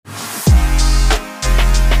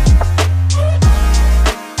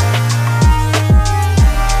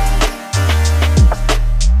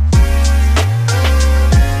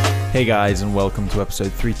Hey guys, and welcome to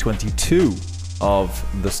episode 322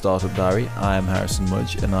 of The Startup Diary. I am Harrison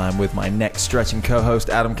Mudge, and I am with my neck stretching co-host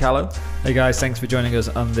Adam Callow. Hey guys, thanks for joining us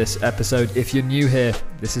on this episode. If you're new here,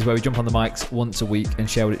 this is where we jump on the mics once a week and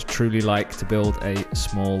share what it's truly like to build a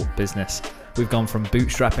small business. We've gone from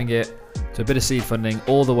bootstrapping it to a bit of seed funding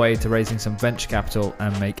all the way to raising some venture capital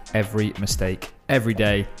and make every mistake every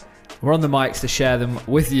day. We're on the mics to share them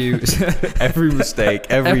with you. Every mistake,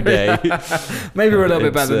 every day. Maybe we're a little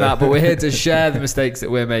bit better than that, but we're here to share the mistakes that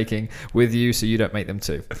we're making with you so you don't make them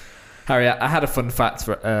too. Harry, I had a fun fact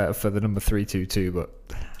for the number 322, but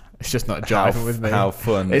it's just not jiving with me. How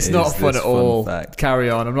fun It's is not fun this at all. Fact? Carry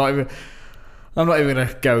on. I'm not even going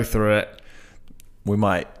to go through it. We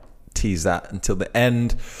might tease that until the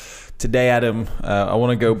end. Today, Adam, I want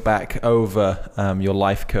to go back over your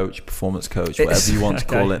life coach, performance coach, whatever you want to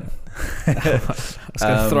call it. I was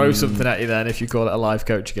going to throw something at you then if you call it a life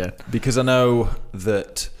coach again. Because I know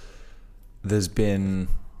that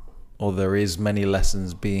there is many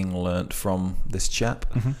lessons being learnt from this chap.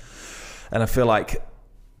 Mm-hmm. And I feel like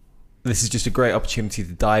this is just a great opportunity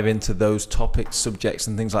to dive into those topics, subjects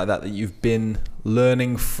and things like that you've been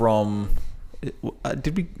learning from.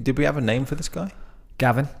 Did we have a name for this guy?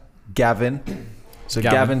 Gavin. So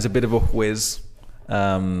Gavin's a bit of a whiz,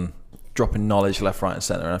 dropping knowledge left, right and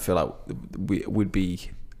centre, and I feel like we would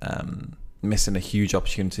be missing a huge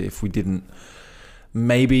opportunity if we didn't,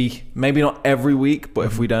 maybe not every week, but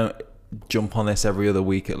if we don't jump on this every other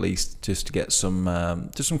week at least, just to get some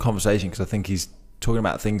conversation, because I think he's talking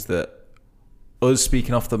about things that us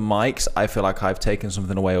speaking off the mics, I feel like I've taken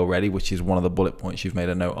something away already, which is one of the bullet points you've made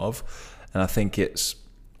a note of, and I think it's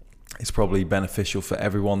probably beneficial for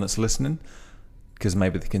everyone that's listening, because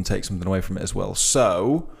maybe they can take something away from it as well.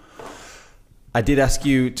 So I did ask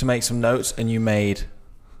you to make some notes, and you made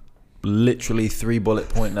literally 3 bullet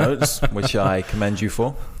point notes, which I commend you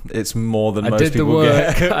for. It's more than most people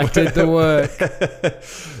get. I did the work.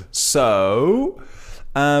 So,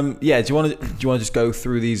 do you want to just go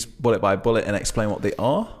through these bullet by bullet and explain what they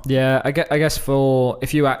are? Yeah, I guess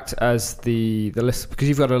if you act as the list, because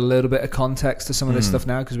you've got a little bit of context to some of this stuff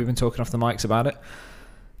now, because we've been talking off the mics about it.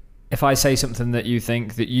 If I say something that you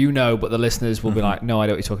think that you know, but the listeners will be like, no, I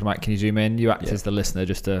know what you're talking about, can you zoom in? You act as the listener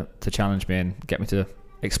just to challenge me and get me to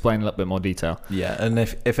explain a little bit more detail. Yeah, and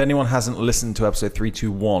if anyone hasn't listened to episode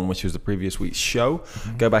 321, which was the previous week's show,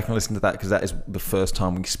 go back and listen to that, because that is the first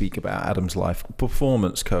time we speak about Adam's life.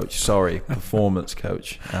 Performance coach. You're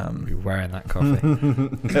wearing that coffee.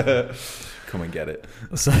 Come and get it.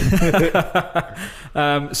 So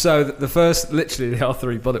the first, literally, there are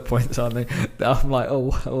 3 bullet points, aren't they? I'm like,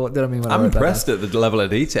 what did I mean when I'm I wrote impressed that at the level of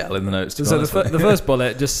detail in the notes. So the first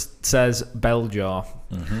bullet just says bell jar.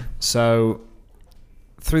 Mm-hmm. So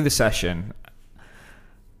through the session,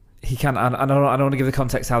 he can, and I don't want to give the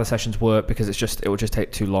context how the sessions work, because it will just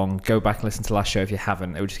take too long. Go back and listen to last show if you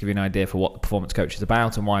haven't. It will just give you an idea for what the performance coach is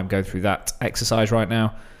about and why I'm going through that exercise right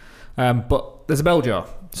now. But there's a bell jar.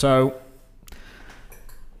 So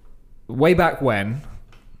way back when,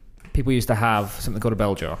 people used to have something called a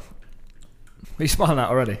bell jar. Are you smiling at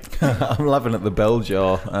already? I'm laughing at the bell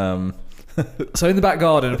jar. So in the back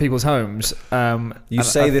garden of people's homes, you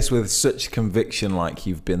say this with such conviction, like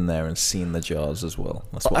you've been there and seen the jars as well.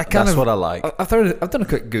 That's what I like. I've done a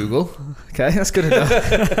quick Google. Okay, that's good enough.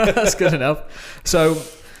 That's good enough. So,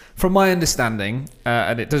 from my understanding,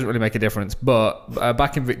 and it doesn't really make a difference, but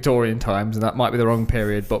back in Victorian times, and that might be the wrong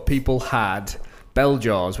period, but people had bell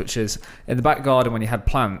jars, which is in the back garden when you had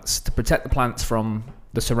plants, to protect the plants from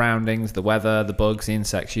the surroundings, the weather, the bugs, the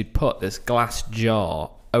insects. You'd put this glass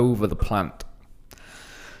jar over the plant,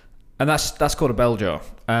 and that's called a bell jar.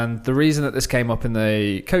 And the reason that this came up in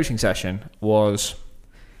the coaching session was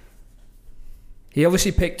he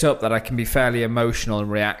obviously picked up that I can be fairly emotional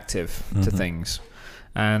and reactive to things,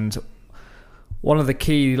 and one of the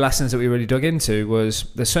key lessons that we really dug into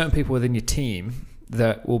was there's certain people within your team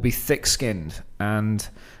that will be thick-skinned, and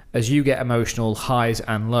as you get emotional highs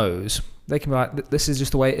and lows, they can be like, this is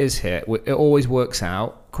just the way it is here. It always works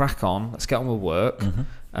out. Crack on. Let's get on with work. Mm-hmm.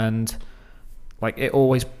 And like it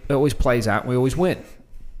always plays out and we always win.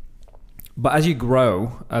 But as you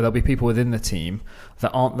grow, there'll be people within the team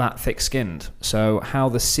that aren't that thick-skinned. So how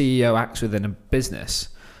the CEO acts within a business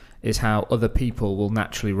is how other people will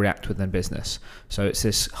naturally react within business. So it's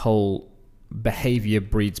this whole behavior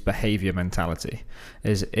breeds behavior mentality.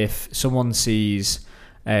 Is if someone sees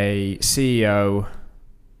a CEO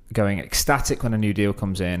going ecstatic when a new deal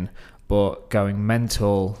comes in, but going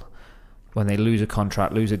mental when they lose a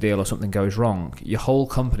contract, lose a deal, or something goes wrong, your whole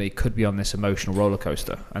company could be on this emotional roller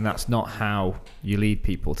coaster, and that's not how you lead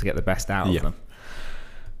people to get the best out of them.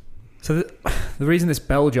 So the reason this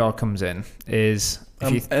bell jar comes in is...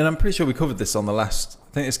 and I'm pretty sure we covered this on the last...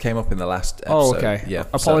 I think this came up in the last episode. Oh, okay. Yeah.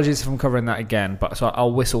 Apologies if I'm covering that again, but so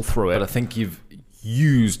I'll whistle through it. But I think you've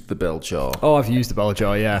used the bell jar. Oh, I've used the bell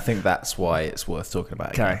jar, yeah. I think that's why it's worth talking about.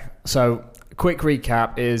 Okay. Again. So quick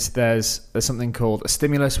recap is there's something called a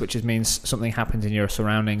stimulus, which means something happens in your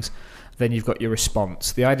surroundings. Then you've got your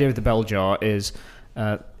response. The idea of the bell jar is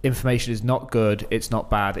information is not good, it's not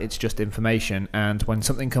bad, it's just information. And when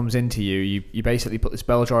something comes into you, you basically put this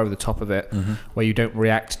bell jar over the top of it where you don't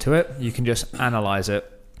react to it. You can just analyze it.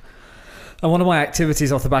 And one of my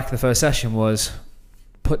activities off the back of the first session was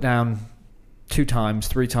put down 2 times,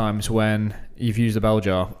 3 times when you've used the bell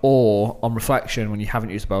jar, or on reflection when you haven't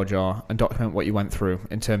used the bell jar, and document what you went through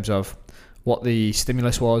in terms of what the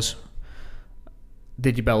stimulus was,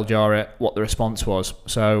 did you bell jar it, what the response was.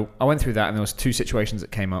 So I went through that, and there was 2 situations that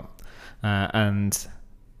came up, and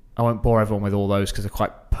I won't bore everyone with all those because they're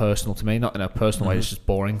quite personal to me, not in a personal way, it's just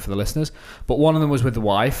boring for the listeners. But one of them was with the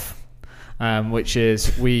wife, which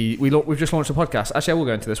is we've just launched a podcast. Actually, I will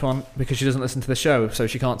go into this one because she doesn't listen to the show, so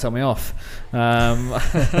she can't tell me off.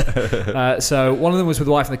 So one of them was with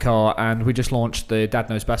the wife in the car, and we just launched the Dad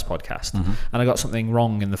Knows Best podcast. And I got something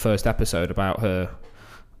wrong in the first episode about her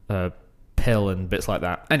pill and bits like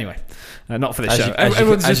that. Anyway, not for this show.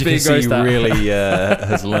 Everyone's just being grossed out. Really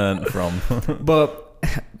has learned from. But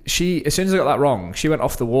she, as soon as I got that wrong, she went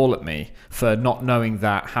off the wall at me for not knowing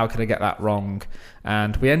that. How could I get that wrong?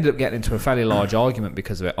 And we ended up getting into a fairly large argument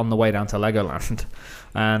because of it on the way down to Legoland.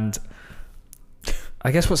 And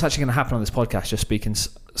I guess what's actually going to happen on this podcast, just speaking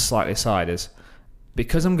slightly aside, is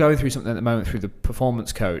because I'm going through something at the moment through the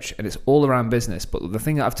performance coach, and it's all around business, but the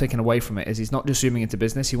thing that I've taken away from it is he's not just zooming into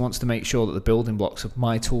business. He wants to make sure that the building blocks of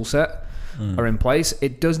my tool set are in place.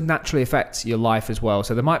 It does naturally affect your life as well.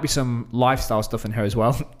 So there might be some lifestyle stuff in here as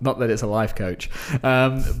well. Not that it's a life coach,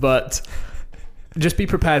 but just be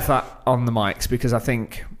prepared for that on the mics, because I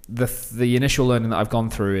think the initial learning that I've gone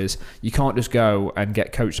through is you can't just go and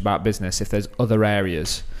get coached about business if there's other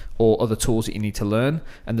areas or other tools that you need to learn.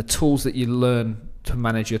 And the tools that you learn to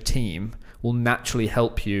manage your team will naturally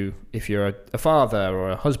help you if you're a father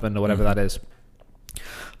or a husband or whatever that is.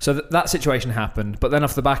 So that situation happened, but then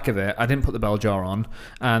off the back of it, I didn't put the bell jar on,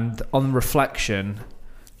 and on reflection,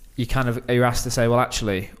 you're asked to say, well,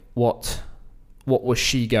 actually, what was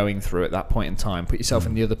she going through at that point in time? Put yourself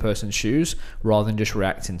in the other person's shoes rather than just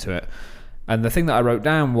reacting to it. And the thing that I wrote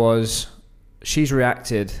down was, she's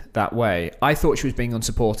reacted that way. I thought she was being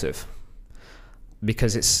unsupportive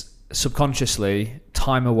because it's subconsciously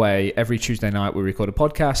time away. Every Tuesday night we record a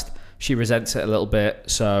podcast. She resents it a little bit,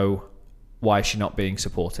 so why is she not being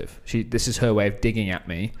supportive? This is her way of digging at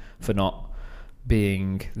me for not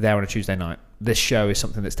being there on a Tuesday night. This show is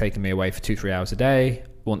something that's taken me away for 2-3 hours a day,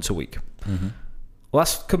 once a week. Well,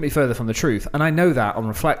 that couldn't be further from the truth. And I know that on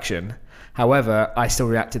reflection. However, I still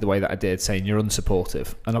reacted the way that I did, saying you're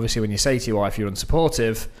unsupportive. And obviously when you say to your wife you're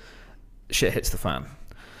unsupportive, shit hits the fan.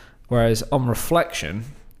 Whereas on reflection,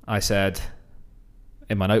 I said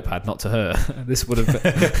in my notepad, not to her, this would have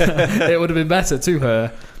it would have been better to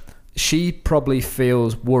her. She probably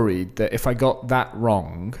feels worried that if I got that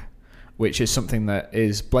wrong, which is something that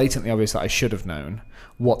is blatantly obvious that I should have known,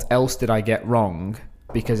 what else did I get wrong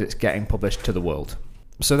because it's getting published to the world?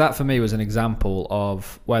 So that for me was an example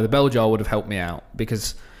of where the bell jar would have helped me out,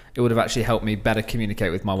 because it would have actually helped me better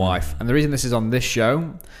communicate with my wife. And the reason this is on this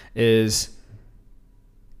show is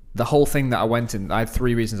the whole thing that I went in, I had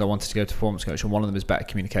 3 reasons I wanted to go to performance coach, and one of them is better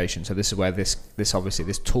communication. So this is where this obviously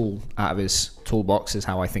this tool out of his toolbox is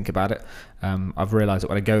how I think about it. I've realized that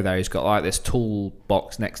when I go there, he's got like this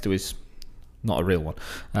toolbox next to his, not a real one.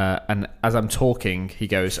 And as I'm talking, he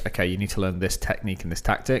goes, okay, you need to learn this technique and this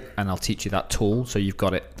tactic, and I'll teach you that tool so you've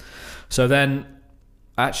got it. So then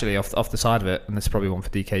actually off the side of it, and this is probably one for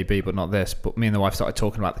DKB, but not this, but me and the wife started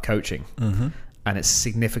talking about the coaching. And it's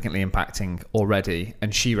significantly impacting already,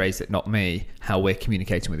 and she raised it, not me, how we're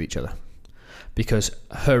communicating with each other. Because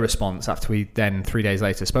her response after we then 3 days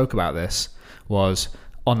later spoke about this was,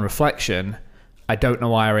 on reflection, I don't know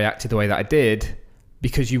why I reacted the way that I did,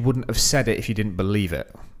 because you wouldn't have said it if you didn't believe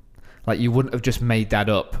it. Like, you wouldn't have just made that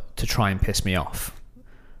up to try and piss me off.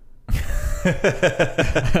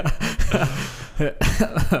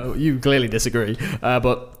 You clearly disagree,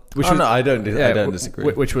 but no, I don't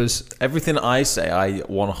disagree. Which was everything I say, I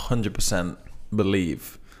 100%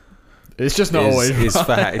 believe. It's just not always is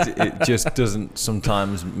fact. It just doesn't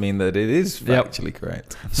sometimes mean that it is factually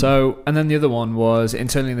correct. So, and then the other one was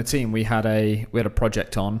internally in the team, we had a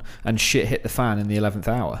project on, and shit hit the fan in the 11th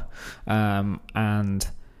hour. And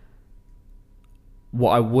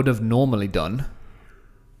what I would have normally done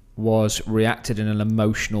was reacted in an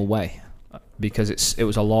emotional way, because it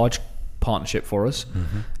was a large partnership for us.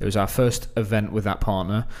 It was our first event with that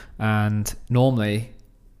partner, and normally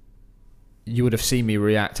you would have seen me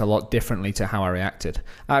react a lot differently to how I reacted.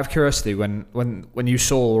 Out of curiosity, when you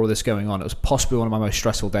saw all this going on, it was possibly one of my most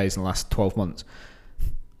stressful days in the last 12 months.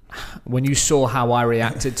 When you saw how I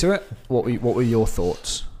reacted to it, what were your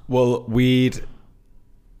thoughts? Well, that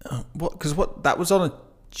was on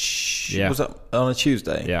was that on a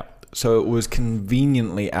Tuesday? Yeah. So it was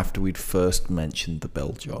conveniently after we'd first mentioned the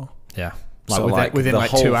bell jar. Yeah. Within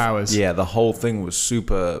like 2 hours. Yeah, the whole thing was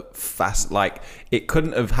super fast. Like, it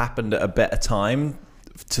couldn't have happened at a better time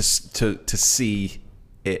to see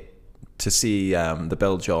the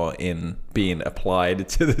bell jar being applied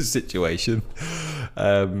to the situation.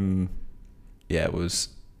 It was.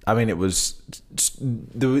 I mean, it was.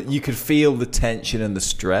 You could feel the tension and the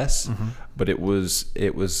stress, but it was.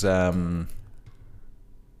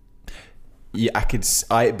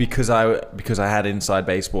 Because I had inside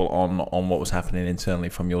baseball on what was happening internally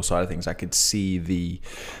from your side of things. I could see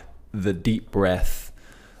the deep breath,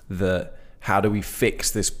 the how do we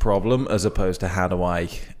fix this problem, as opposed to how do I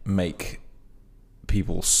make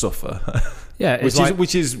people suffer. Yeah,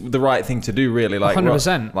 which is the right thing to do, really. Like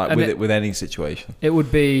 100%. Like with any situation. It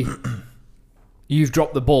would be, you've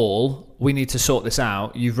dropped the ball. We need to sort this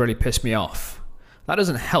out. You've really pissed me off. That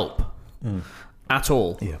doesn't help at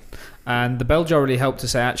all. Yeah. And the bell jar really helped to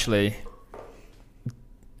say, actually,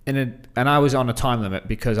 and I was on a time limit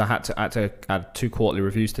because I had to add 2 quarterly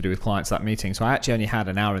reviews to do with clients that meeting. So I actually only had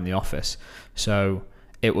an hour in the office. So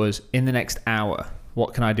it was, in the next hour,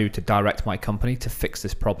 what can I do to direct my company to fix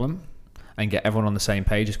this problem and get everyone on the same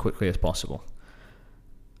page as quickly as possible?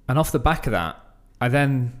 And off the back of that, I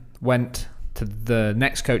then went to the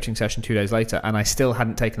next coaching session 2 days later, and I still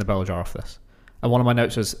hadn't taken the bell jar off this. And one of my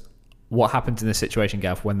notes was, what happens in this situation,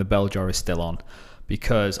 Gav, when the bell jar is still on?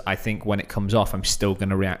 Because I think when it comes off, I'm still going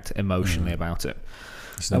to react emotionally about it.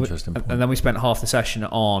 It's an interesting point. And then we spent half the session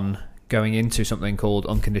on going into something called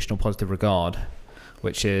unconditional positive regard,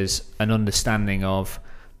 which is an understanding of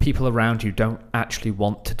people around you don't actually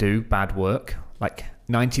want to do bad work. Like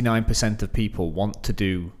 99% of people want to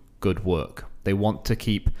do good work. They want to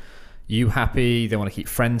keep you happy. They want to keep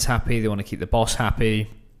friends happy. They want to keep the boss happy.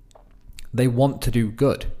 They want to do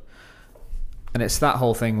good. And it's that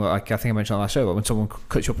whole thing, like I think I mentioned on last show, but when someone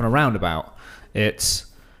cuts you up in a roundabout, it's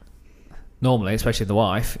normally, especially the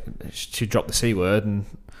wife, she'd drop the C word, and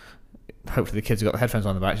hopefully the kids have got the headphones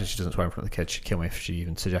on the back, so she doesn't swear in front of the kids. She'd kill me if she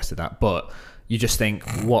even suggested that. But you just think,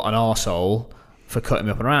 what an arsehole for cutting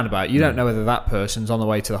me up in a roundabout. You don't know whether that person's on the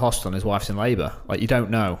way to the hospital and his wife's in labour. Like, you don't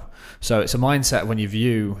know. So it's a mindset when you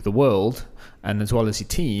view the world, and as well as your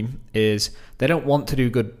team, is they don't want to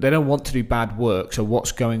do good, they don't want to do bad work. So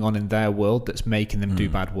what's going on in their world that's making them do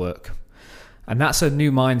bad work? And that's a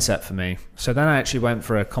new mindset for me. So then I actually went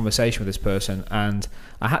for a conversation with this person, and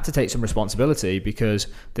I had to take some responsibility, because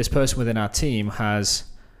this person within our team has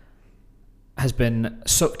been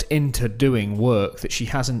sucked into doing work that she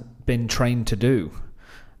hasn't been trained to do.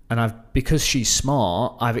 And because she's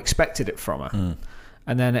smart, I've expected it from her.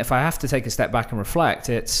 And then if I have to take a step back and reflect,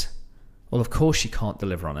 it's, well, of course she can't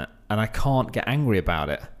deliver on it, and I can't get angry about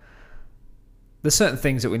it. There's certain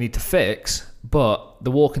things that we need to fix, but the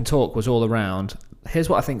walk and talk was all around, here's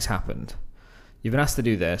what I think's happened. You've been asked to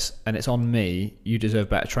do this, and it's on me. You deserve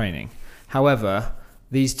better training. However,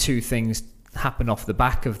 these 2 things happened off the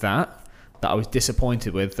back of that I was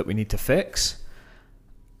disappointed with, that we need to fix.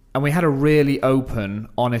 And we had a really open,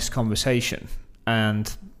 honest conversation.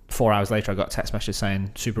 And 4 hours later, I got a text message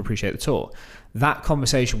saying, super appreciate the talk. That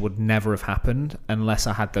conversation would never have happened unless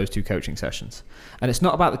I had those 2 coaching sessions. And it's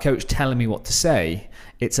not about the coach telling me what to say.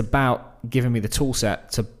 It's about giving me the tool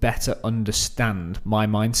set to better understand my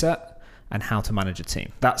mindset and how to manage a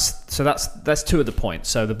team. That's 2 of the points.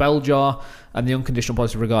 So the bell jar and the unconditional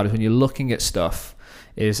positive regard is when you're looking at stuff,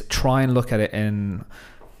 is try and look at it in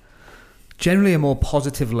generally a more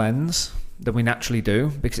positive lens than we naturally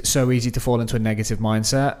do, because it's so easy to fall into a negative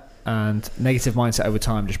mindset, and negative mindset over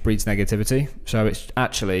time just breeds negativity. So it's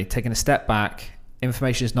actually taking a step back.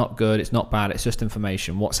 Information is not good, it's not bad, it's just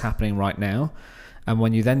information. What's happening right now? And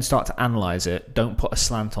when you then start to analyze it, don't put a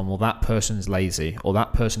slant on, well, that person's lazy or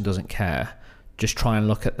that person doesn't care. Just try and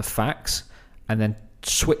look at the facts, and then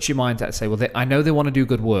switch your mind and say, well, I know they want to do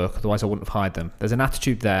good work, otherwise I wouldn't have hired them. There's an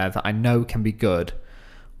attitude there that I know can be good.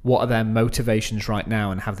 What are their motivations right now,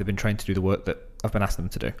 and have they been trained to do the work that I've been asked them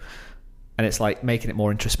to do? And it's like making it more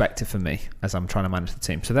introspective for me as I'm trying to manage the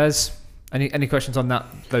team. So there's any questions on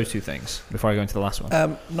those 2 things before I go into the last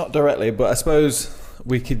one? Not directly, but I suppose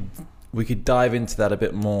we could dive into that a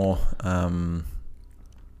bit more.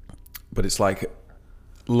 But it's like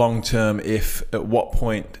long term. At what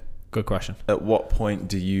point? Good question. At what point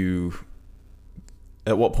do you?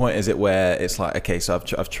 At what point is it where it's like, okay, so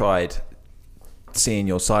I've tried seeing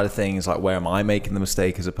your side of things, like where am I making the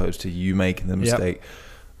mistake as opposed to you making the mistake? Yep.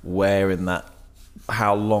 Where in that?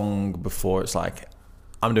 How long before it's like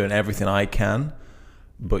I'm doing everything I can,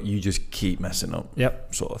 but you just keep messing up?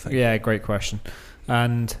 Yep. Sort of thing. Yeah, great question.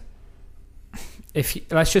 And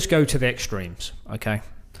let's just go to the extremes, okay?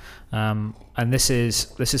 And this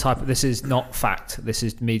is not fact. This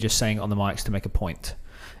is me just saying it on the mics to make a point.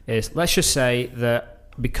 Let's just say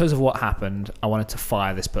that because of what happened, I wanted to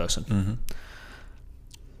fire this person. Mm-hmm.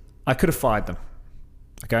 I could have fired them,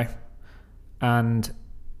 okay? And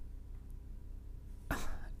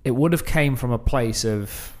it would have came from a place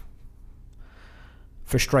of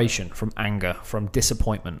frustration, from anger, from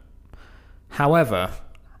disappointment. However,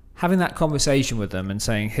 having that conversation with them and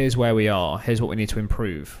saying, here's where we are, here's what we need to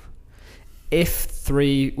improve. If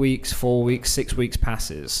 3 weeks, 4 weeks, 6 weeks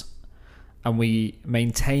passes and we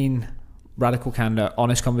maintain radical candor,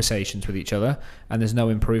 honest conversations with each other, and there's no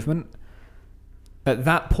improvement, at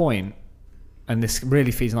that point, and this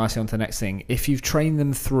really feeds nicely onto the next thing, if you've trained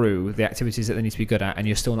them through the activities that they need to be good at and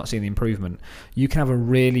you're still not seeing the improvement, you can have a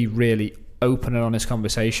really, really open and honest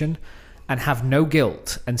conversation and have no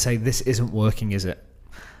guilt and say, this isn't working, is it?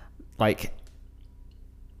 Like,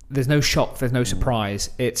 there's no shock, there's no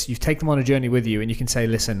surprise. It's, you take them on a journey with you and you can say,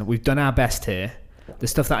 listen, we've done our best here. The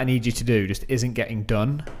stuff that I need you to do just isn't getting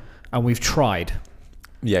done, and we've tried.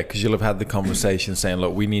 Yeah, because you'll have had the conversation saying,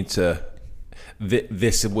 look, we need to...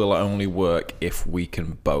 This will only work if we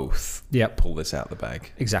can both pull this out of the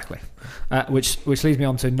bag. Exactly. Which leads me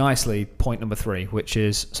on to nicely point number 3, which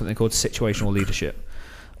is something called situational leadership,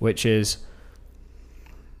 which is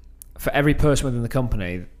for every person within the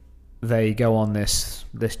company, they go on this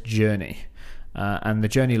journey, and the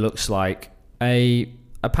journey looks like a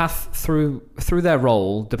path through their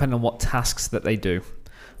role, depending on what tasks that they do.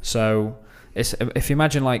 So if you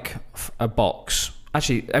imagine like a box.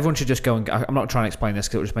 Actually, everyone should just go and... I'm not trying to explain this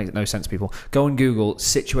because it will just make no sense to people. Go and Google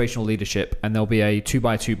situational leadership and there'll be a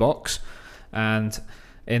 2x2 box. And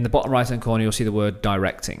in the bottom right-hand corner, you'll see the word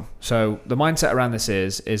directing. So the mindset around this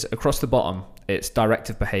is across the bottom, it's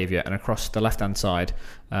directive behavior. And across the left-hand side,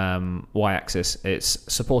 y-axis, it's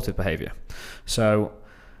supportive behavior. So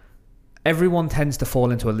everyone tends to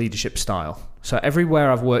fall into a leadership style. So everywhere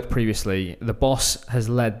I've worked previously, the boss has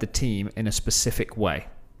led the team in a specific way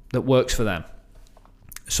that works for them.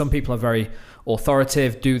 Some people are very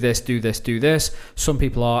authoritative, do this, do this, do this. Some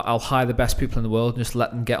people are, I'll hire the best people in the world and just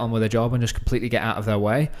let them get on with their job and just completely get out of their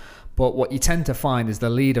way. But what you tend to find is the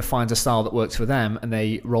leader finds a style that works for them and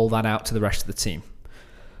they roll that out to the rest of the team.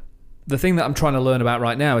 The thing that I'm trying to learn about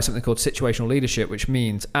right now is something called situational leadership, which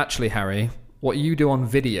means, actually, Harry, what you do on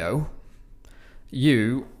video,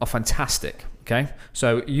 you are fantastic. Okay,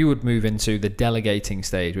 so you would move into the delegating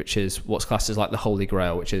stage, which is what's classed as like the Holy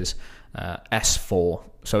Grail, which is S4.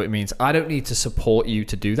 So it means I don't need to support you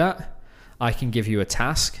to do that. I can give you a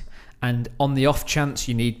task, and on the off chance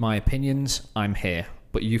you need my opinions, I'm here,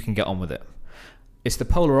 but you can get on with it. It's the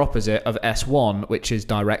polar opposite of S1, which is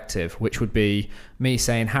directive, which would be me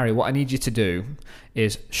saying, Harry, what I need you to do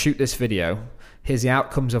is shoot this video. Here's the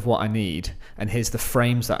outcomes of what I need, and here's the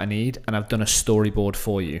frames that I need, and I've done a storyboard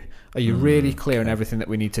for you. Are you really clear on everything that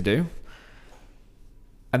we need to do?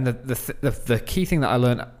 And the key thing that I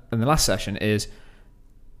learned in the last session is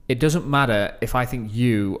it doesn't matter if I think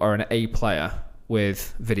you are an A player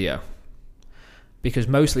with video, because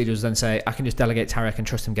most leaders then say, I can just delegate to Harry, I can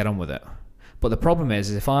trust him, get on with it. But the problem is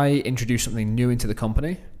if I introduce something new into the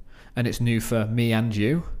company, and it's new for me and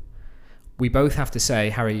you, we both have to say,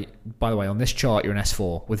 Harry, by the way, on this chart, you're an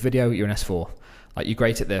S4. With video, you're an S4. Like, you're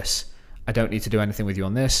great at this. I don't need to do anything with you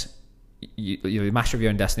on this. You're the master of your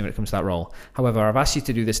own destiny when it comes to that role. However, I've asked you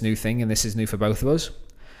to do this new thing, and this is new for both of us.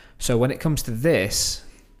 So when it comes to this,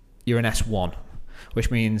 you're an S1, which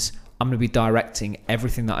means I'm going to be directing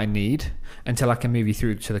everything that I need until I can move you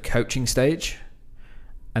through to the coaching stage,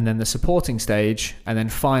 and then the supporting stage, and then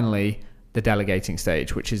finally the delegating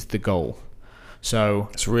stage, which is the goal. So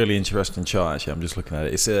it's a really interesting chart. Actually, I'm just looking at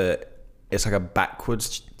it. It's like a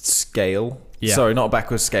backwards scale. Yeah. Sorry, not a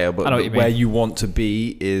backwards scale, but where you want to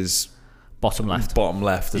be is bottom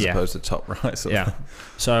left as opposed to top right. Yeah.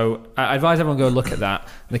 So I advise everyone go look at that.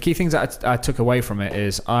 The key things that I took away from it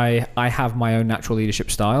is I have my own natural leadership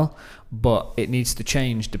style, but it needs to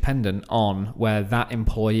change dependent on where that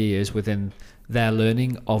employee is within their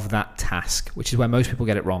learning of that task, which is where most people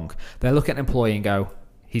get it wrong. They look at an employee and go,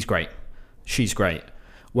 he's great, she's great.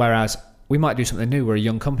 Whereas we might do something new. We're a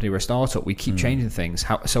young company, we're a startup, we keep changing things.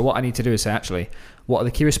 So what I need to do is say, actually, what are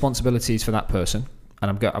the key responsibilities for that person? And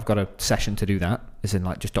I've got a session to do that, as in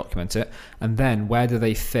like just document it. And then where do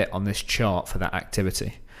they fit on this chart for that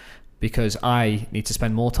activity? Because I need to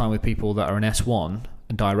spend more time with people that are an S1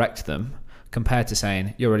 and direct them, compared to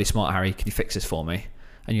saying, you're really smart, Harry, can you fix this for me?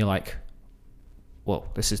 And you're like, well,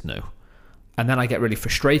 this is new. And then I get really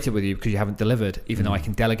frustrated with you because you haven't delivered, even though I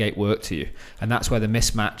can delegate work to you. And that's where the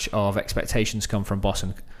mismatch of expectations come from boss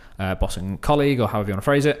and colleague, or however you want to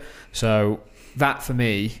phrase it. So that for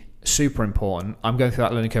me, super important. I'm going through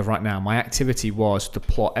that learning curve right now. My activity was to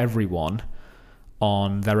plot everyone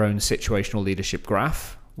on their own situational leadership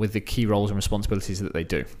graph with the key roles and responsibilities that they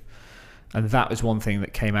do. And that was one thing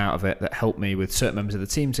that came out of it that helped me with certain members of the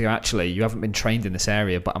team to go, actually, you haven't been trained in this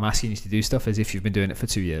area, but I'm asking you to do stuff as if you've been doing it for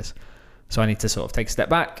 2 years. So I need to sort of take a step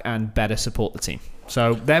back and better support the team.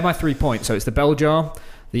 So they're my 3 points. So it's the bell jar,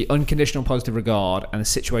 the unconditional positive regard, and the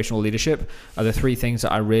situational leadership are the 3 things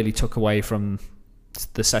that I really took away from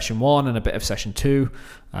the session 1 and a bit of session 2.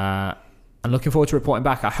 I'm looking forward to reporting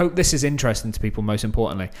back. I hope this is interesting to people, most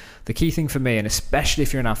importantly. The key thing for me, and especially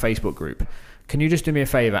if you're in our Facebook group, can you just do me a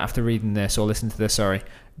favor after reading this or listening to this,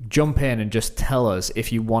 jump in and just tell us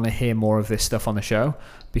if you want to hear more of this stuff on the show,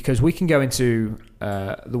 because we can go into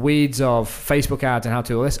the weeds of Facebook ads and how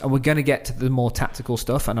to do all this, and we're going to get to the more tactical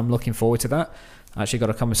stuff, and I'm looking forward to that. I actually got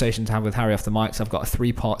a conversation to have with Harry off the mic, so I've got a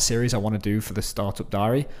 3-part series I want to do for the Startup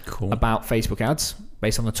Diary about Facebook ads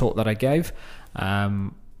based on the talk that I gave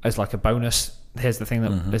as like a bonus. Here's the thing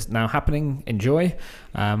that is now happening, enjoy.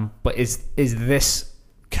 But is this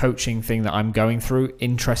coaching thing that I'm going through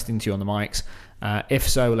interesting to you on the mics? If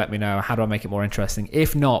so, let me know. How do I make it more interesting?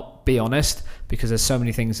 If not, be honest, because there's so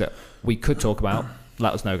many things that we could talk about.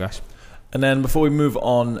 Let us know, guys. And then before we move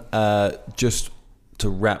on, just to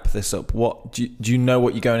wrap this up, what do you know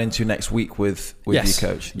what you're going into next week with Yes. your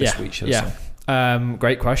coach this week, should I say?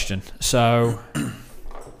 Great question. So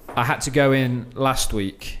I had to go in last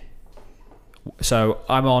week. So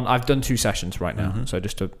I've done 2 sessions right now. So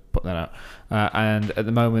just to put that out. And at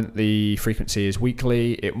the moment, the frequency is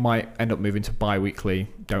weekly. It might end up moving to bi-weekly.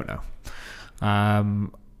 Don't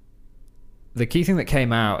know. The key thing that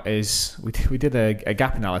came out is we did a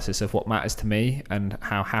gap analysis of what matters to me and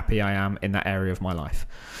how happy I am in that area of my life.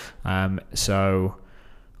 So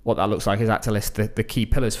what that looks like is I had to list the key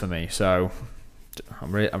pillars for me. So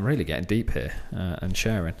I'm really getting deep here and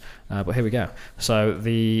sharing, but here we go. So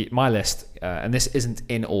my list, and this isn't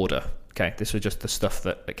in order. Okay, this was just the stuff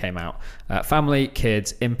that came out: family,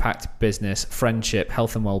 kids, impact, business, friendship,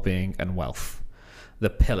 health and well-being, and wealth. The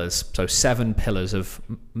pillars. So 7 pillars of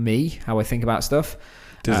me, how I think about stuff.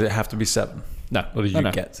 Does it have to be 7? No. Or did you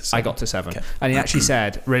get to 7? I got to 7. Okay. And he actually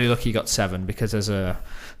said, really lucky you got 7, because there's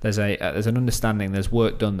an understanding, there's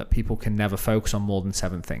work done that people can never focus on more than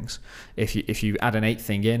 7 things. If you add an 8th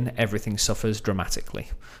thing in, everything suffers dramatically.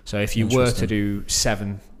 So if you were to do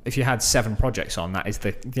 7, if you had 7 projects on, that is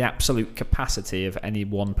the absolute capacity of any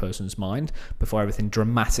one person's mind before everything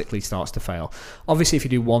dramatically starts to fail. Obviously, if you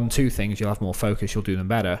do 1, 2 things, you'll have more focus, you'll do them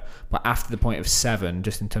better. But after the point of 7,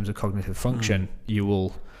 just in terms of cognitive function, you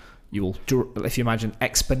will, if you imagine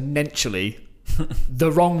exponentially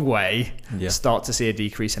the wrong way, start to see a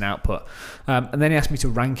decrease in output. And then he asked me to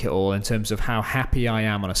rank it all in terms of how happy I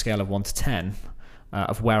am on a scale of 1 to 10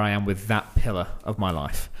 of where I am with that pillar of my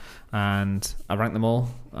life. And I ranked them all,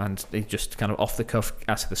 and he just kind of off the cuff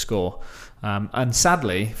asked the score. And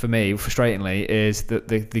sadly, for me, frustratingly, is that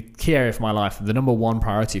the key area for my life, the number 1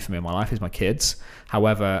 priority for me in my life is my kids.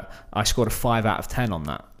 However, I scored a 5 out of 10 on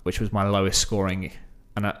that, which was my lowest scoring.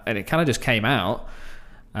 And it kind of just came out,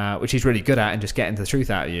 which he's really good at, and just getting the truth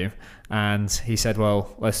out of you. And he said,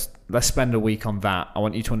 well, let's spend a week on that. I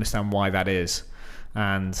want you to understand why that is.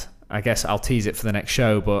 And I guess I'll tease it for the next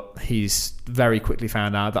show, but he's very quickly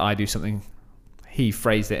found out that I do something. He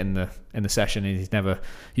phrased it in the session, and he's never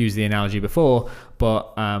used the analogy before,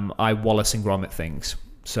 but I Wallace and Gromit things.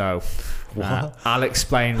 So I'll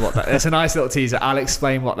explain what that is. It's a nice little teaser. I'll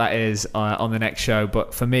explain what that is on the next show.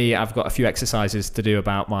 But for me, I've got a few exercises to do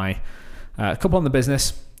about my couple on the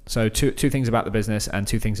business. So two things about the business and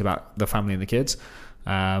 2 things about the family and the kids.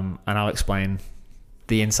 And I'll explain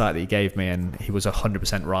the insight that he gave me, and he was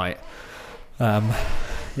 100% right.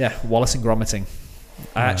 Wallace and Gromiting.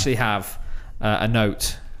 I actually have a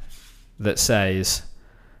note that says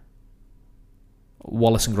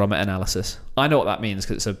Wallace and Gromit analysis. I know what that means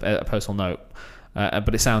because it's a personal note,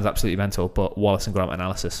 but it sounds absolutely mental. But Wallace and Gromit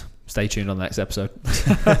analysis. Stay tuned on the next episode.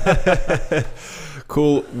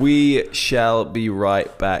 Cool. We shall be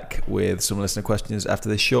right back with some listener questions after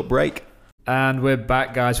this short break. And we're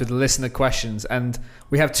back, guys, with listener questions. And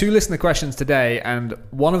we have 2 listener questions today, and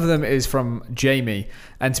one of them is from Jamie.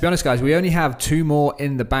 And to be honest, guys, we only have 2 more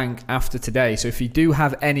in the bank after today. So if you do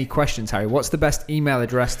have any questions, Harry, what's the best email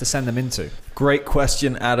address to send them into? Great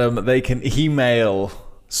question, Adam. They can email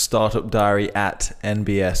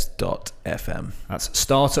startupdiary@nbs.fm. That's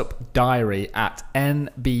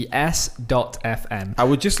startupdiary@nbs.fm. I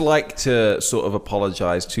would just like to sort of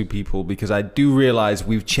apologize to people because I do realize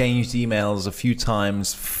we've changed emails a few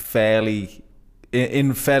times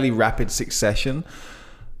in fairly rapid succession.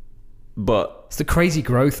 But it's the crazy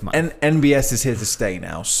growth, man. NBS is here to stay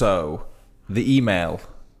now. So the email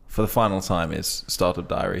for the final time is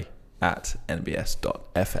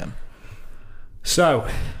startupdiary@nbs.fm. So,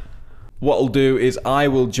 what I'll do is I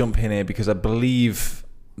will jump in here because I believe,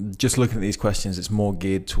 just looking at these questions, it's more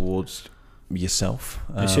geared towards yourself.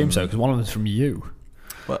 I assume so, because one of them is from you.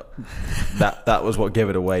 Well, that was what gave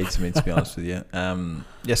it away to me, to be honest with you.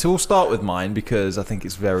 So we'll start with mine because I think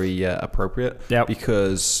it's very appropriate. Yep.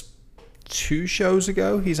 Because 2 shows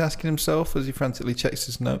ago, he's asking himself as he frantically checks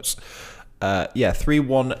his notes.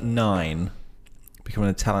 319.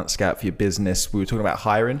 Becoming a talent scout for your business. We were talking about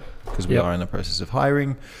hiring because we are in the process of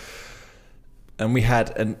hiring. And we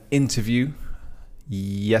had an interview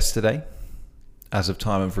yesterday as of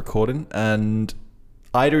time of recording. And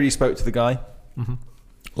I'd already spoke to the guy,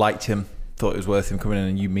 liked him, thought it was worth him coming in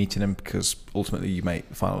and you meeting him because ultimately you make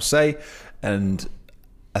the final say. And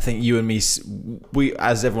I think you and me, we,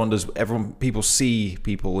 as everyone does, people see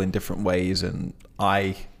people in different ways. And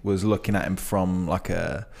I was looking at him from like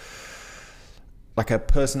a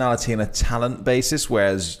personality and a talent basis,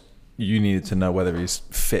 whereas you needed to know whether he's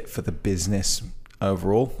fit for the business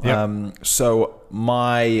overall. Yep. So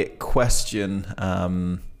my question,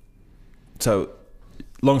 so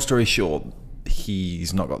long story short,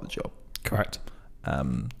 he's not got the job. Correct.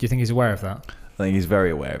 Do you think he's aware of that? I think he's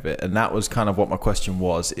very aware of it. And that was kind of what my question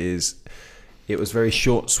was, is it was very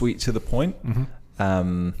short, sweet, to the point.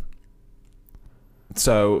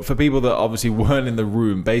 So for people that obviously weren't in the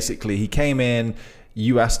room, basically he came in,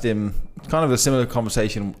 you asked him kind of a similar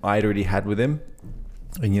conversation I'd already had with him.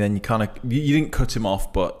 And then you didn't cut him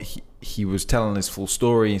off, but he was telling his full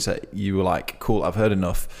story. And so you were like, cool, I've heard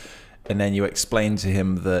enough. And then you explained to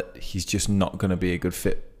him that he's just not going to be a good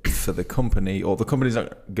fit for the company, or the company's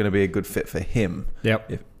not going to be a good fit for him.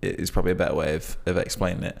 Yep. It is probably a better way of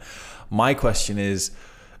explaining it. My question is,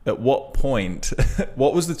 at what point,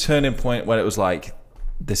 what was the turning point when it was like,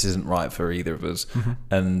 this isn't right for either of us?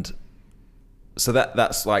 And so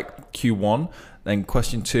that's like Q1. Then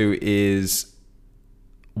question 2 is,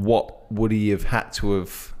 what would he have had to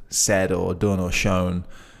have said or done or shown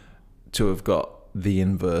to have got the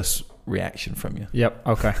inverse reaction from you? Yep.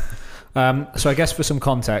 Okay. So I guess for some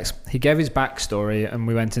context, he gave his backstory and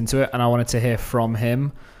we went into it, and I wanted to hear from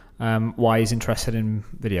him why he's interested in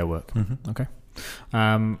video work. Okay.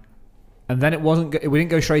 And then we didn't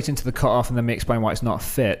go straight into the cutoff and then me explain why it's not a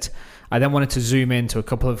fit. I then wanted to zoom into a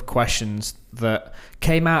couple of questions that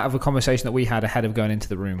came out of a conversation that we had ahead of going into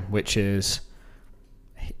the room, which is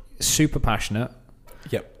super passionate.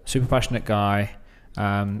 Yep. Super passionate guy.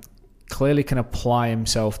 Clearly can apply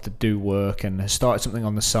himself to do work and has started something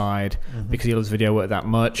on the side because he loves video work that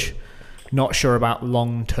much. Not sure about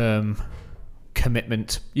long-term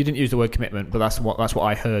commitment. You didn't use the word commitment, but that's what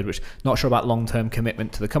I heard, which not sure about long-term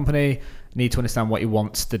commitment to the company. Need to understand what he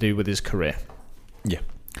wants to do with his career. Yeah.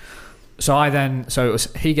 So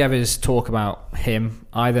he gave his talk about him.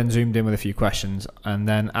 I then zoomed in with a few questions, and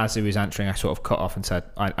then as he was answering, I sort of cut off and said,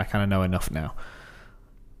 I kind of know enough now.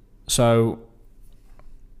 So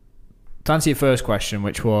to answer your first question,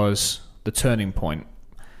 which was the turning point,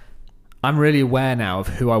 I'm really aware now of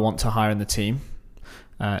who I want to hire in the team.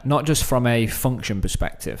 Not just from a function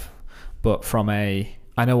perspective, but from I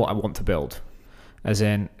know what I want to build. As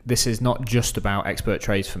in, this is not just about expert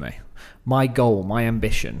trades for me. My goal, my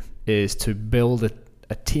ambition is to build a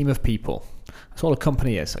team of people. That's what a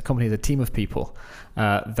company is. A company is a team of people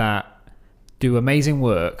that do amazing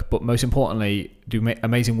work, but most importantly, do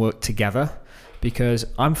amazing work together. Because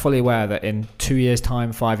I'm fully aware that in 2 years'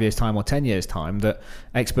 time, 5 years' time, or 10 years' time, that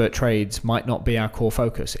expert trades might not be our core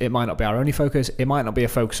focus. It might not be our only focus. It might not be a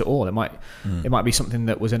focus at all. It might be something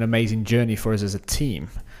that was an amazing journey for us as a team.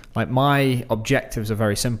 Like, my objectives are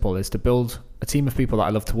very simple: is to build a team of people that I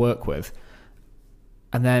love to work with.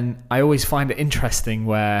 And then I always find it interesting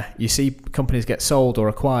where you see companies get sold or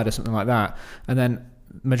acquired or something like that, and then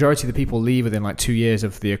majority of the people leave within like 2 years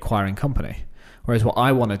of the acquiring company. Whereas what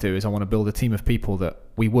I want to do is I want to build a team of people that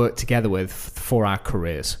we work together with for our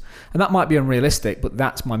careers. And that might be unrealistic, but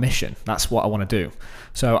that's my mission. That's what I want to do.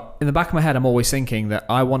 So in the back of my head, I'm always thinking that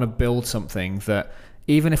I want to build something that,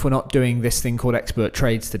 even if we're not doing this thing called expert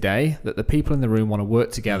trades today, that the people in the room want to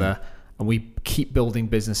work together and we keep building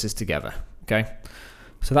businesses together. Okay.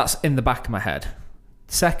 So that's in the back of my head.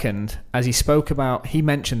 Second, as he spoke about, he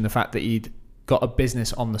mentioned the fact that he'd got a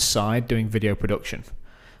business on the side doing video production.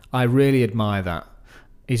 I really admire that.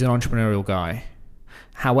 He's an entrepreneurial guy.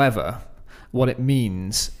 However, what it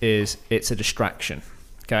means is it's a distraction.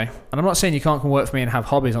 Okay. And I'm not saying you can't come work for me and have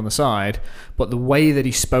hobbies on the side, but the way that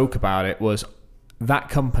he spoke about it was that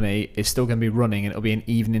company is still going to be running and it'll be an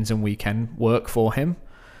evenings and weekend work for him.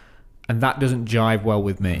 And that doesn't jive well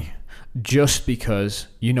with me, just because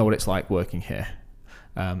you know what it's like working here.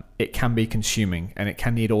 It can be consuming and it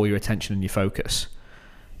can need all your attention and your focus.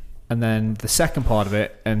 And then the second part of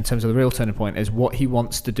it, in terms of the real turning point, is what he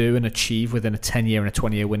wants to do and achieve within a 10-year and a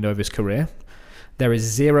 20-year window of his career. There is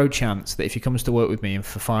zero chance that if he comes to work with me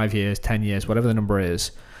for 5 years, 10 years, whatever the number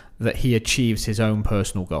is, that he achieves his own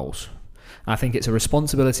personal goals. I think it's a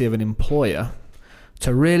responsibility of an employer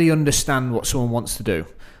to really understand what someone wants to do,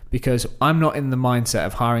 because I'm not in the mindset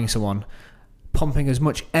of hiring someone, pumping as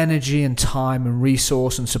much energy and time and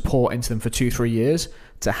resource and support into them for 2-3 years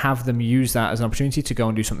to have them use that as an opportunity to go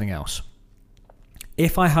and do something else.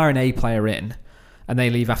 If I hire an A player in and they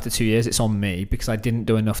leave after 2 years, it's on me because I didn't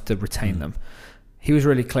do enough to retain them. He was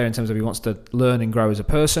really clear in terms of he wants to learn and grow as a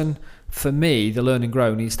person. For me, the learn and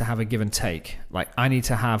grow needs to have a give and take. Like, I need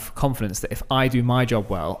to have confidence that if I do my job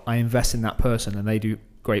well, I invest in that person and they do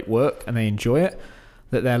great work and they enjoy it,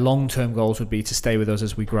 that their long-term goals would be to stay with us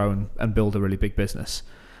as we grow and build a really big business.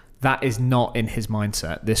 That is not in his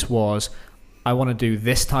mindset. This was, I want to do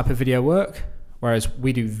this type of video work, whereas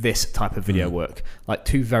we do this type of video work. Like,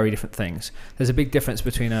 two very different things. There's a big difference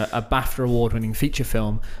between a BAFTA award-winning feature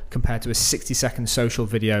film compared to a 60-second social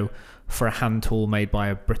video for a hand tool made by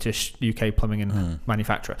a British UK plumbing and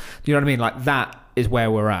manufacturer. Do you know what I mean? Like, that is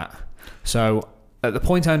where we're at. So at the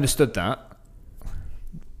point I understood that,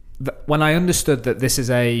 when I understood that this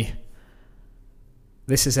is a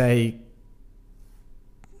I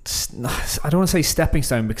don't want to say stepping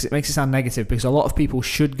stone because it makes it sound negative, because a lot of people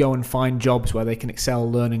should go and find jobs where they can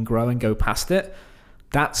excel, learn and grow and go past it.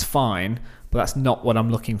 That's fine, but that's not what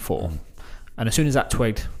I'm looking for. And as soon as that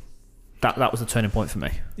twigged, that was the turning point for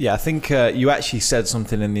me. Yeah, I think you actually said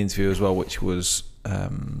something in the interview as well, which was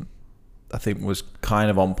I think was kind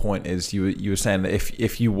of on point. Is you were saying that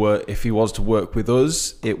if he was to work with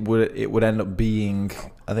us, it would end up being,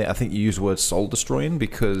 I think you used the word soul destroying,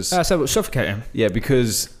 because so it was suffocating. Yeah,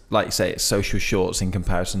 because like you say, it's social shorts in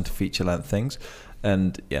comparison to feature length things.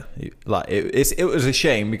 And yeah, like it was a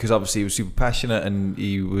shame, because obviously he was super passionate and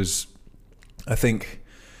I think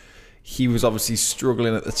he was obviously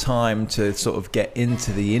struggling at the time to sort of get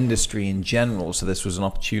into the industry in general. So this was an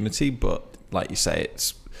opportunity, but like you say,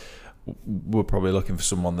 we're probably looking for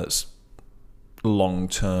someone that's long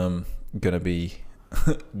term going to be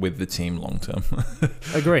with the team long term.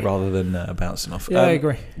 Agree. Rather than bouncing off. Yeah, I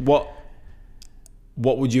agree. What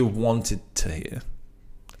would you have wanted to hear?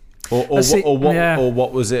 Or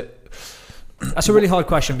what was it? That's a really hard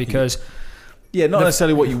question, because not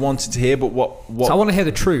necessarily what you wanted to hear, but what So I want to hear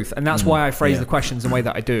the truth, and that's why I phrase the questions the way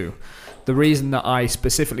that I do. The reason that I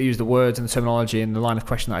specifically use the words and the terminology and the line of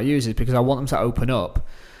question that I use is because I want them to open up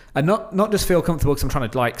and not just feel comfortable because I'm trying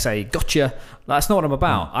to say gotcha. That's not what I'm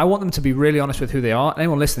about. I want them to be really honest with who they are.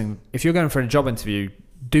 Anyone listening, if you're going for a job interview,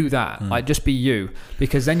 do that. Like, just be you,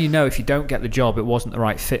 because then you know if you don't get the job, it wasn't the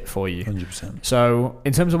right fit for you. 100%. So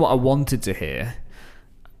in terms of what I wanted to hear,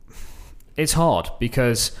 it's hard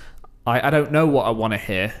because I don't know what I want to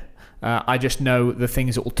hear. I just know the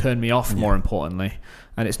things that will turn me off, more importantly.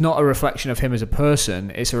 And it's not a reflection of him as a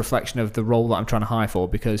person, it's a reflection of the role that I'm trying to hire for.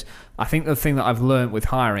 Because I think the thing that I've learned with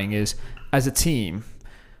hiring is, as a team,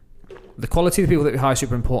 the quality of the people that we hire is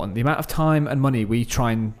super important. The amount of time and money we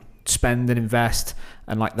try and spend and invest,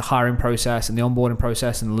 and like the hiring process and the onboarding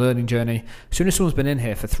process and the learning journey, as soon as someone's been in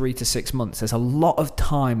here for 3 to 6 months, there's a lot of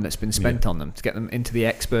time that's been spent on them to get them into the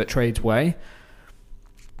expert trades way.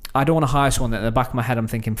 I don't want to hire someone that in the back of my head I'm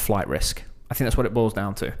thinking flight risk. I think that's what it boils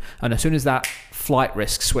down to. And as soon as that flight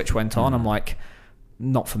risk switch went on, I'm like,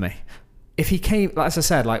 not for me. If he came, as I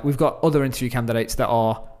said, like, we've got other interview candidates that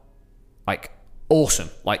are like awesome,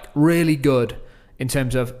 like really good in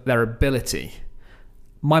terms of their ability.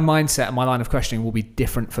 My mindset and my line of questioning will be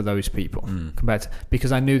different for those people compared to,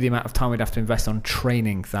 because I knew the amount of time we'd have to invest on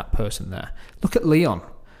training that person there. Look at Leon.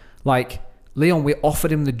 Like, Leon, we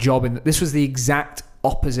offered him the job this was the exact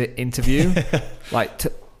opposite interview.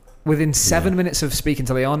 within 7 minutes of speaking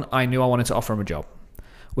to Leon, I knew I wanted to offer him a job.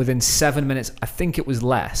 Within 7 minutes, I think it was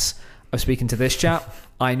less, of speaking to this chap,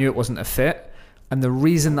 I knew it wasn't a fit. And the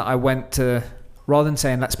reason that I went to, rather than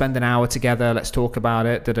saying, let's spend an hour together, let's talk about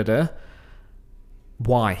it,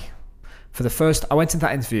 why? I went into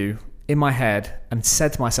that interview in my head and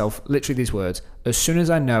said to myself literally these words: as soon as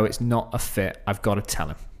I know it's not a fit, I've got to tell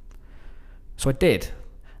him. So I did.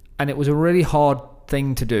 And it was a really hard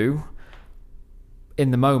thing to do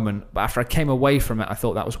in the moment, but after I came away from it, I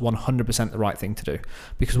thought that was 100% the right thing to do.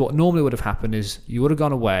 Because what normally would have happened is you would have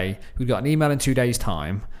gone away, we'd got an email in 2 days'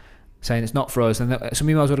 time saying it's not for us, and some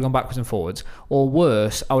emails would have gone backwards and forwards. Or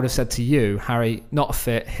worse, I would have said to you, Harry, not a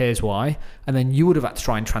fit, here's why. And then you would have had to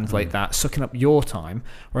try and translate that, sucking up your time.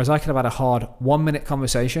 Whereas I could have had a hard 1 minute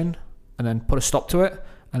conversation and then put a stop to it,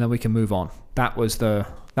 and then we can move on. That was the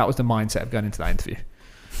mindset of going into that interview.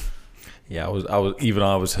 Yeah, I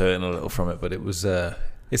was hurting a little from it, but it was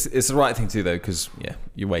it's the right thing to do though, because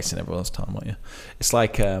you're wasting everyone's time, aren't you? It's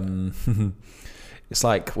like it's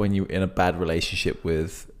like when you're in a bad relationship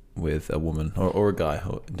with a woman or a guy,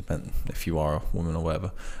 or depending if you are a woman or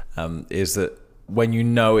whatever, is that when you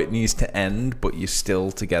know it needs to end but you're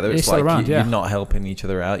still together, it's like you're not helping each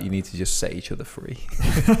other out. You need to just set each other free.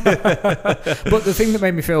 But the thing that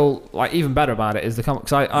made me feel like even better about it is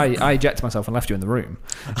because I ejected myself and left you in the room.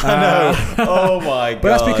 I know. Oh my god. But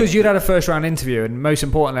that's because you'd had a first round interview, and most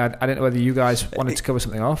importantly, I didn't know whether you guys wanted to cover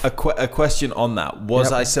something off. A question on that: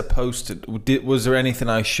 was I supposed to? Was there anything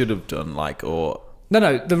I should have done,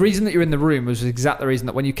 No. The reason that you're in the room was exactly the reason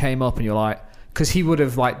that when you came up and you're like, because he would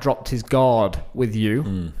have dropped his guard with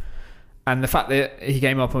you, and the fact that he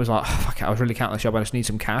came up and was like, oh, fuck it, I was really counting the job, I just need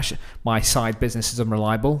some cash. My side business is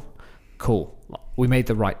unreliable. Cool, we made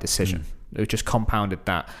the right decision. It just compounded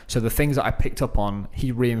that. So the things that I picked up on,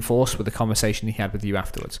 he reinforced with the conversation he had with you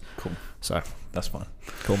afterwards. Cool. So that's fine.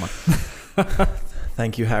 Cool, man.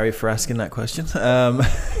 Thank you, Harry, for asking that question.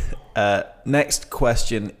 Next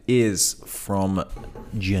question is from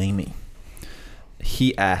Jamie.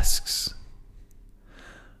 He asks,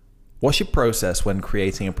 what's your process when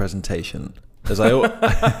creating a presentation? Sorry,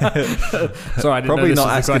 I didn't probably not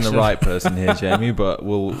asking the right person here, Jamie, but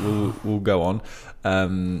we'll go on.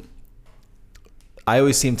 I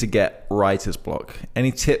always seem to get writer's block.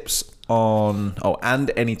 Any tips on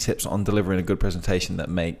delivering a good presentation that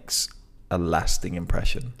makes a lasting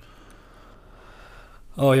impression?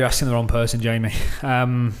 Oh, you're asking the wrong person, Jamie.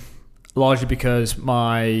 Largely because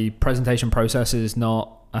my presentation process is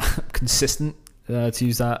not consistent, to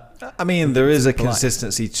use that. I mean, there is a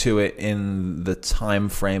consistency to it in the time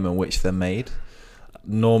frame in which they're made.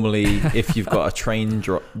 Normally, if you've got a train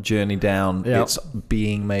journey down, it's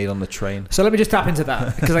being made on the train. So let me just tap into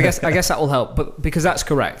that, because I guess that will help. But because that's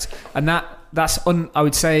correct, and that's I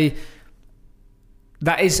would say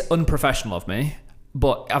that is unprofessional of me.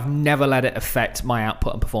 But I've never let it affect my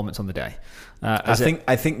output and performance on the day. I think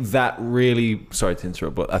that really, sorry to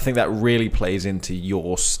interrupt, but I think that really plays into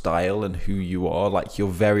your style and who you are. Like, you're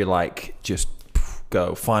very just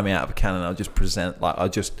go find me out of a can and I'll just present.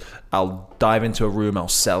 I'll dive into a room, I'll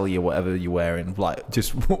sell you whatever you're wearing,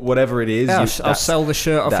 just whatever it is. I'll sell the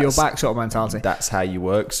shirt off your back sort of mentality. That's how you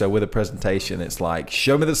work. So with a presentation, it's like,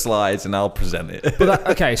 show me the slides and I'll present it.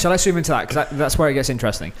 Okay, so let's zoom into that, because that's where it gets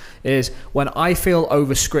interesting. Is when I feel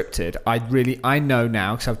over scripted, I know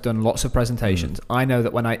now, because I've done lots of presentations, I know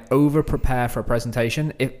that when I over prepare for a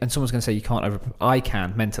presentation, and someone's going to say you can't I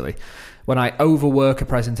can mentally. When I overwork a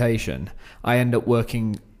presentation, I end up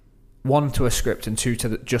working 1 to a script and 2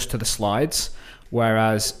 just to the slides.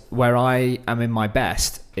 Whereas where I am in my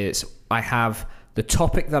best is I have the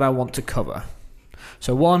topic that I want to cover.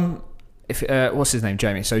 So what's his name,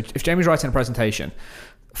 Jamie? So if Jamie's writing a presentation,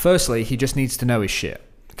 firstly, he just needs to know his shit.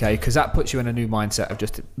 Okay, because that puts you in a new mindset of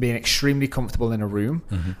just being extremely comfortable in a room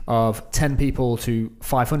of 10 people to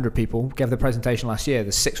 500 people. Gave the presentation last year,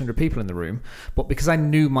 there's 600 people in the room. But because I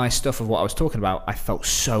knew my stuff of what I was talking about, I felt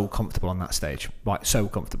so comfortable on that stage. Like, so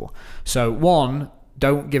comfortable. So 1,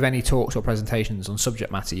 don't give any talks or presentations on subject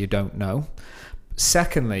matter you don't know.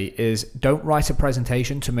 Secondly is don't write a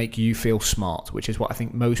presentation to make you feel smart, which is what I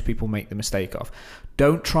think most people make the mistake of.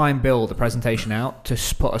 Don't try and build a presentation out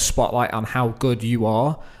to put a spotlight on how good you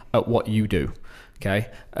are at what you do. Okay,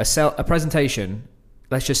 a presentation,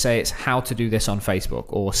 let's just say it's how to do this on Facebook,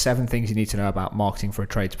 or 7 things you need to know about marketing for a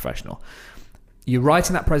trades professional. You're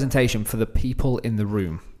writing that presentation for the people in the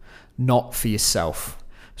room, not for yourself.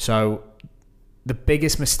 So the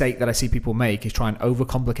biggest mistake that I see people make is try and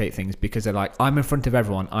overcomplicate things, because they're like, I'm in front of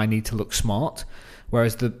everyone, I need to look smart.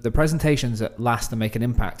 Whereas the presentations that last and make an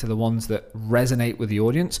impact are the ones that resonate with the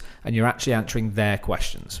audience and you're actually answering their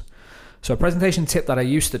questions. So a presentation tip that I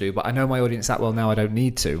used to do, but I know my audience that well now I don't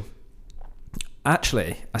need to.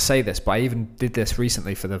 Actually, I say this, but I even did this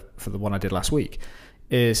recently for the one I did last week,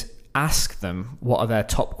 is ask them what are their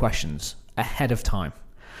top questions ahead of time.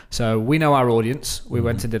 So we know our audience. We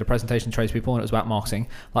went and did a presentation to tradespeople, and it was about marketing.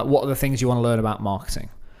 Like, what are the things you want to learn about marketing?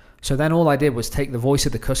 So then all I did was take the voice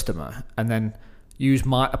of the customer and then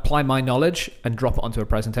apply my knowledge and drop it onto a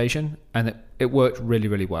presentation, and it worked really,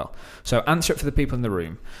 really well. So answer it for the people in the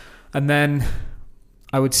room. And then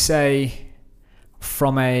I would say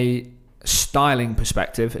from a styling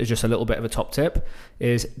perspective, is just a little bit of a top tip,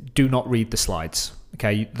 is do not read the slides.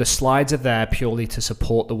 Okay, the slides are there purely to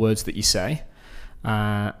support the words that you say.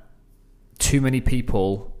 Too many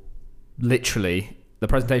people, literally, the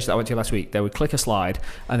presentation that I went to last week, they would click a slide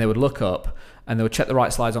and they would look up and they would check the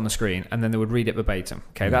right slides on the screen and then they would read it verbatim.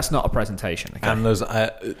 Okay, that's not a presentation. Okay? And there's,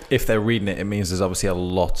 if they're reading it, it means there's obviously a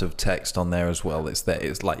lot of text on there as well. It's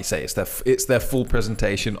like you say, it's their full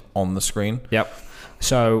presentation on the screen. Yep.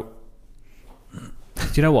 So,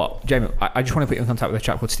 do you know what, Jamie? I just want to put you in contact with a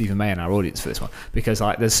chap called Stephen May in our audience for this one, because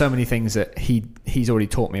like there's so many things that he's already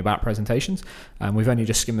taught me about presentations, and we've only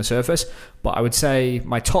just skimmed the surface. But I would say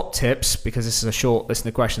my top tips, because this is a short listen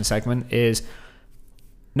to question segment, is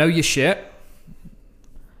know your shit,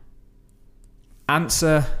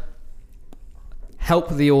 answer, help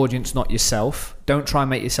the audience, not yourself. Don't try and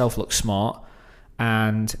make yourself look smart,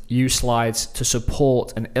 and use slides to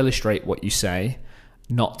support and illustrate what you say,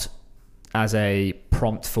 not as a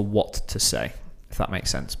prompt for what to say, if that makes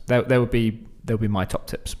sense. There would be my top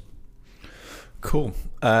tips. Cool.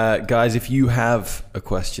 Guys, if you have a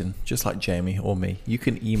question, just like Jamie or me, you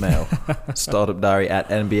can email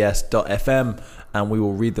startupdiary@nbs.fm and we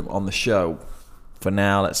will read them on the show. For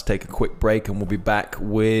now, let's take a quick break and we'll be back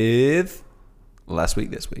with Last Week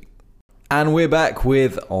This Week. And we're back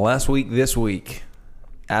with Last Week This Week.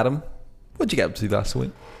 Adam, what'd you get up to last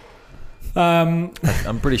week? I'm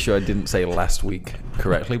pretty sure I didn't say last week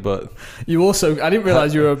correctly, but you also, I didn't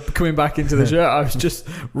realize you were coming back into the show. I was just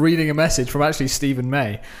reading a message from actually Stephen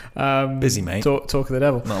May. Busy, mate. Talk of the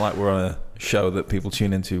devil. Not like we're on a show that people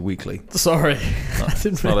tune into weekly. Sorry.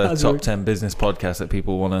 It's not a top 10 business podcast that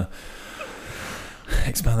people want to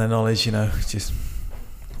expand their knowledge, you know. Just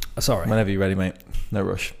sorry. Whenever you're ready, mate. No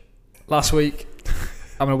rush. Last week,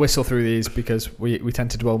 I'm going to whistle through these because we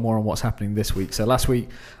tend to dwell more on what's happening this week. So last week,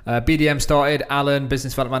 BDM started. Alan,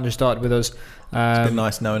 business development manager, started with us. It's been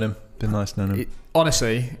nice knowing him.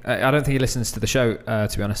 Honestly, I don't think he listens to the show,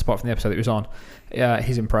 to be honest, apart from the episode that he was on.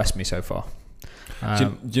 He's impressed me so far.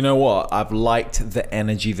 Do you know what? I've liked the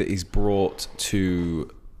energy that he's brought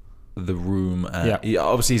to the room.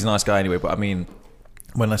 Obviously, he's a nice guy anyway, but I mean,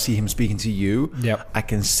 when I see him speaking to you, I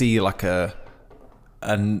can see like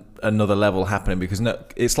another level happening, because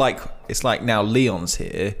it's like now Leon's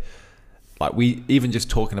here, like we even just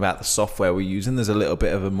talking about the software we're using, there's a little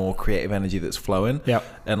bit of a more creative energy that's flowing.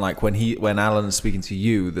 And like when Alan's speaking to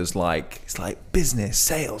you, there's like, it's like business,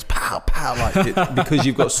 sales, pow, like because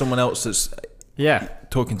you've got someone else that's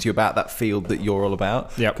talking to you about that field that you're all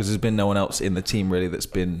about. Because there's been no one else in the team really that's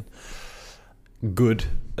been good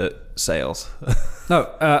at sales.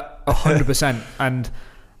 No, 100%. And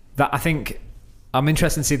that, I think, I'm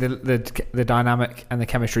interested to see the dynamic and the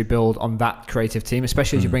chemistry build on that creative team,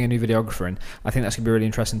 especially as you bring a new videographer in. I think that's going to be really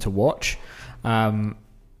interesting to watch. With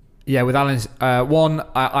Alan's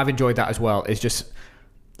I've enjoyed that as well. It's just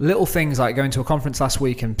little things like going to a conference last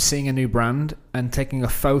week and seeing a new brand and taking a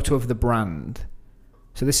photo of the brand.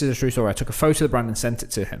 So this is a true story. I took a photo of the brand and sent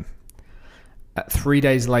it to him. 3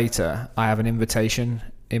 days later, I have an invitation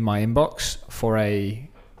in my inbox for a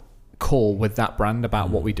call with that brand about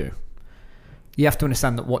what we do. You have to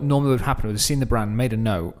understand that what normally would happen would have seen the brand, made a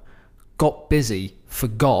note, got busy,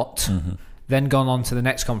 forgot, then gone on to the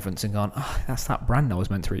next conference and gone, oh, that's that brand I was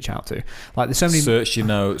meant to reach out to. Like there's so many searched your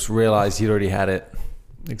notes, realised you'd already had it.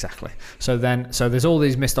 Exactly. So there's all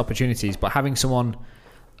these missed opportunities, but having someone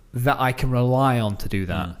that I can rely on to do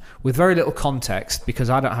that with very little context, because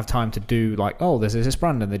I don't have time to do like, oh, there's this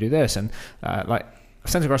brand and they do this, and like I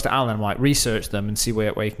sent it across to Alan, like research them and see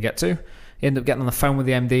where you can get to. End up getting on the phone with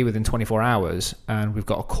the MD within 24 hours, and we've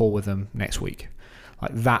got a call with them next week.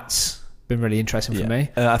 Like that's been really interesting for me.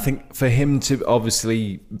 I think for him to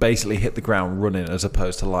obviously basically hit the ground running, as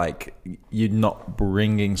opposed to like you're not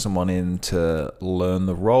bringing someone in to learn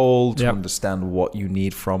the role, to understand what you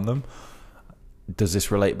need from them. Does this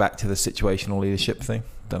relate back to the situational leadership thing?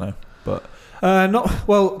 Don't know, but not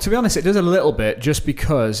well. To be honest, it does a little bit, just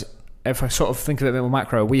because. If I sort of think of it a bit more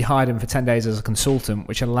macro, we hired him for 10 days as a consultant,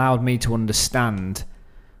 which allowed me to understand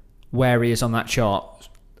where he is on that chart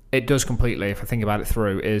it does completely, if I think about it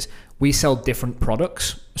through, is we sell different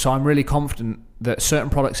products. So I'm really confident that certain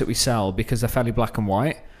products that we sell, because they're fairly black and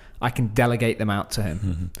white, I can delegate them out to him.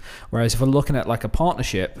 Mm-hmm. Whereas if we're looking at like a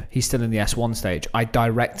partnership, he's still in the S1 stage. I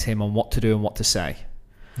direct him on what to do and what to say.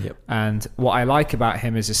 Yep. And what I like about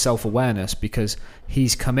him is his self-awareness, because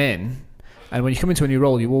he's come in, and when you come into a new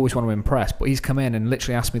role, you always want to impress, but he's come in and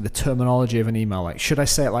literally asked me the terminology of an email. Like, should I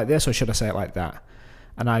say it like this or should I say it like that?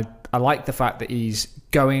 And I like the fact that he's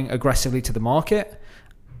going aggressively to the market,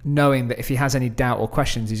 knowing that if he has any doubt or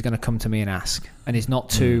questions, he's going to come to me and ask. And he's not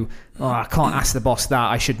too, I can't ask the boss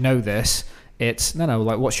that, I should know this. It's, no,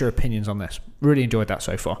 like, what's your opinions on this? Really enjoyed that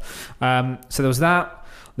so far. So there was that.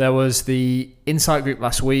 There was the Insight group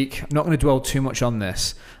last week. I'm not going to dwell too much on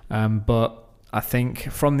this, but I think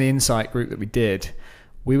from the Insight group that we did,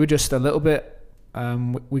 we were just a little bit,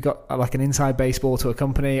 we got like an inside baseball to a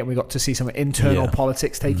company, and we got to see some internal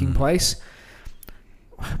politics taking place.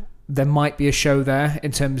 There might be a show there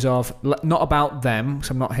in terms of, not about them,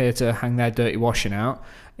 because I'm not here to hang their dirty washing out.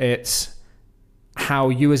 It's how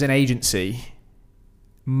you as an agency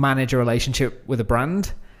manage a relationship with a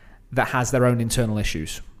brand that has their own internal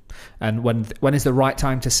issues. And when is the right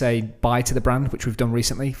time to say bye to the brand, which we've done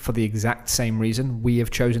recently for the exact same reason. We have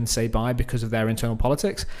chosen to say bye because of their internal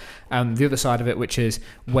politics. And the other side of it, which is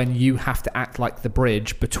when you have to act like the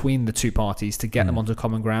bridge between the two parties to get them onto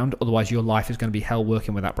common ground. Otherwise, your life is going to be hell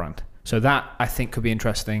working with that brand. So that, I think, could be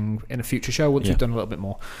interesting in a future show once we've done a little bit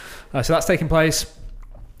more. So that's taking place.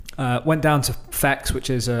 Went down to FEX, which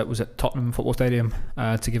was at Tottenham Football Stadium,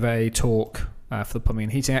 to give a talk for the Plumbing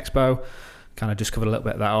and Heating Expo. Kind of just covered a little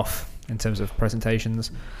bit of that off in terms of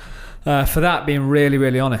presentations. For that, being really,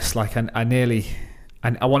 really honest, like I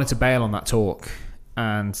wanted to bail on that talk,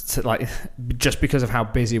 and just because of how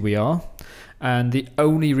busy we are. And the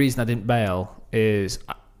only reason I didn't bail is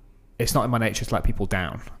it's not in my nature to let people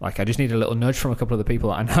down. Like, I just need a little nudge from a couple of the people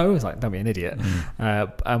that I know. It's like, don't be an idiot.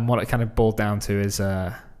 And what it kind of boiled down to is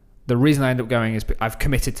the reason I ended up going is I've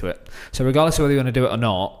committed to it. So regardless of whether you're going to do it or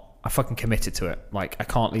not, I fucking committed to it. Like, I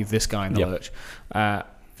can't leave this guy in the lurch.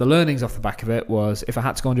 The learnings off the back of it was, if I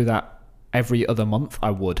had to go and do that every other month,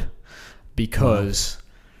 I would. Because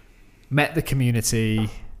met the community,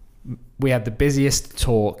 we had the busiest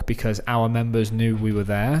talk because our members knew we were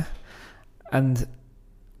there. And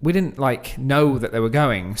we didn't know that they were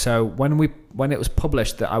going. So when it was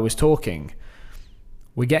published that I was talking,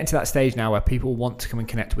 we get into that stage now where people want to come and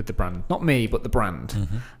connect with the brand. Not me, but the brand.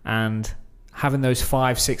 And having those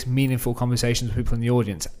 5-6 meaningful conversations with people in the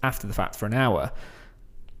audience after the fact for an hour,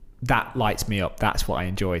 that lights me up. That's what I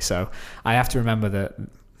enjoy. So I have to remember that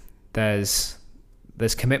there's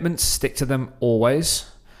commitments, stick to them always,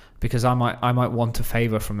 because I might want a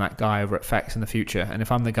favor from that guy over at FEX in the future. And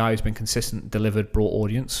if I'm the guy who's been consistent, delivered, brought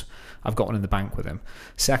audience, I've got one in the bank with him.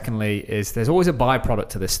 Secondly, is there's always a byproduct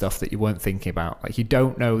to this stuff that you weren't thinking about. Like, you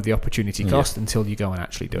don't know the opportunity cost until you go and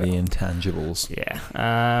actually do it. The intangibles. Yeah.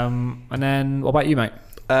 And then what about you, mate?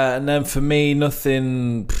 And then for me,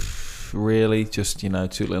 nothing really, just,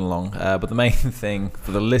 tootling along. But the main thing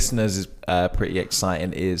for the listeners is pretty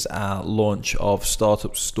exciting, is our launch of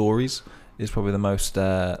Startup Stories. Is probably the most...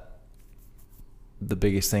 the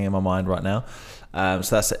biggest thing in my mind right now.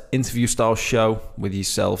 So that's an interview style show with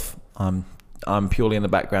yourself. I'm purely in the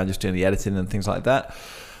background just doing the editing and things like that.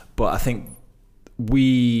 But I think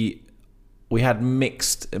we had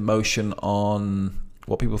mixed emotion on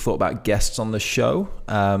what people thought about guests on the show.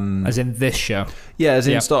 As in this show? Yeah, as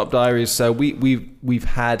in Startup Diaries. So we've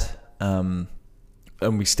had and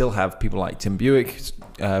we still have people like Tim Buick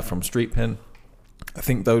from Streetpin. I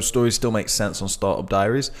think those stories still make sense on Startup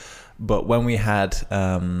Diaries. But when we had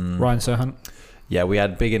Ryan Serhant, we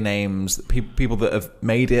had bigger names, people that have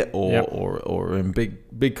made it or in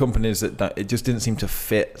big companies that it just didn't seem to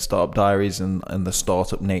fit Startup Diaries and the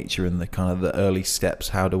startup nature and the kind of the early steps.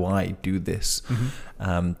 How do I do this?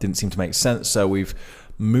 Didn't seem to make sense. So we've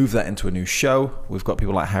moved that into a new show. We've got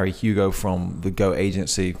people like Harry Hugo from the Go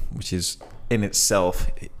Agency, which is in itself,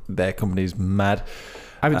 their company's mad.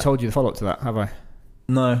 I haven't told you the follow-up to that, have I?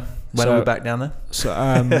 No. When are we back down there? So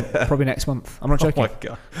probably next month. I'm not joking. Oh my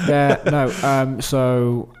God. Yeah, no.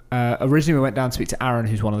 So originally we went down to speak to Aaron,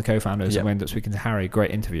 who's one of the co-founders, and we ended up speaking to Harry.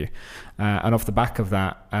 Great interview. And off the back of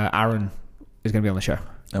that, Aaron is going to be on the show.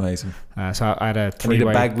 Amazing. So I had a three-way... I need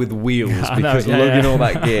a bag with wheels because lugging all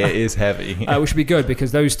that gear is heavy. Which would be good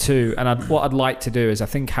because those two, and what I'd like to do is, I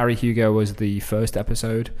think Harry Hugo was the first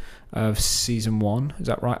episode of season 1. Is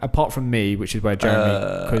that right? Apart from me, which is where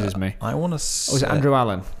Jeremy quizzes me. I want to Or was it Andrew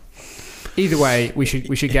Allen? Either way, we should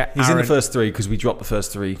get. He's Aaron, in the first 3 because we dropped the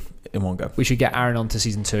first 3 in one go. We should get Aaron onto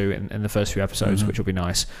season 2 in the first few episodes, which will be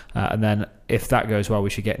nice. And then if that goes well, we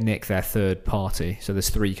should get Nick, their third party. So there's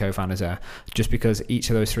 3 co-founders there, just because each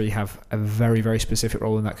of those 3 have a very, very specific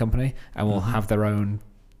role in that company and will have their own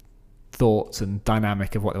thoughts and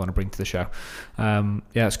dynamic of what they want to bring to the show. Yeah,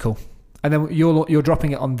 that's cool. And then you're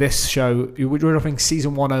dropping it on this show. We're dropping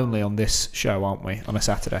season 1 only on this show, aren't we? On a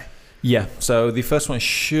Saturday. Yeah. So the first one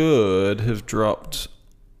should have dropped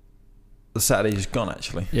the Saturday just gone,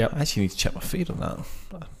 actually. Yeah. I actually need to check my feed on that.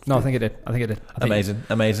 No, I think it did. Amazing.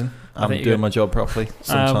 I'm doing good. my job properly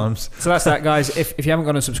sometimes. So that's that, guys. If you haven't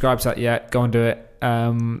gone and subscribed to that yet, go and do it.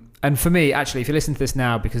 And for me, actually, if you listen to this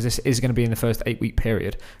now, because this is going to be in the first 8-week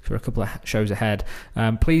period, so we're a couple of shows ahead,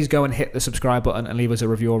 please go and hit the subscribe button and leave us a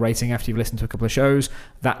review or rating after you've listened to a couple of shows.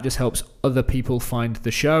 That just helps other people find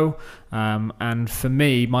the show. And for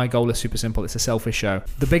me, my goal is super simple. It's a selfish show.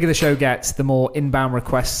 The bigger the show gets, the more inbound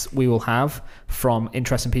requests we will have from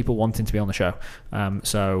interesting people wanting to be on the show.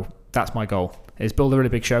 So that's my goal, is build a really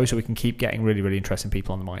big show so we can keep getting really, really interesting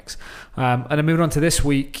people on the mics. And then moving on to this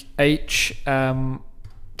week,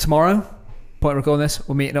 tomorrow, point of recording this,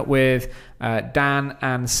 we're meeting up with Dan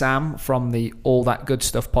and Sam from the All That Good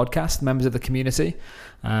Stuff podcast, members of the community.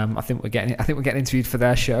 I think we're getting interviewed for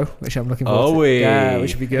their show, which I'm looking forward to. Yeah,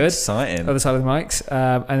 which would be good. Exciting. Other side of the mics.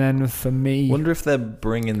 And then for me, wonder if they're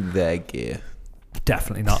bringing their gear.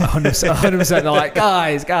 Definitely not. 100%. They're like,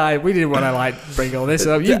 guys, we didn't want to bring all this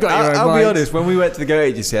up. You've got your own I'll mics. be honest, when we went to the Go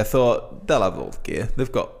Agency, I thought they'll have all the gear. They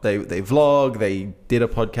vlog, they did a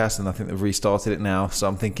podcast, and I think they've restarted it now. So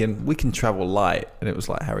I'm thinking we can travel light. And it was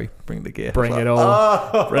like, Harry, bring the gear. Bring it all.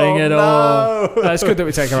 Oh, bring it no. all. It's good that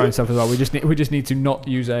we take our own stuff as well. We just need to not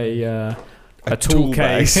use a tool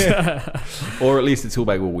case. Or at least a tool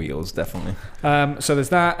bag with wheels, definitely. So there's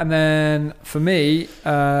that. And then for me,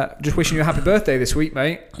 just wishing you a happy birthday this week,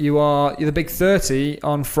 mate. You're the big 30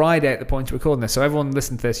 on Friday at the point of recording this. So everyone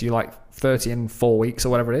listening to this, you're like 30 in 4 weeks or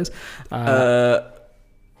whatever it is.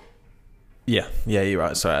 Yeah, you're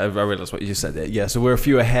right. Sorry, I realised what you just said there. Yeah, so we're a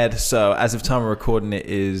few ahead. So as of time of recording, it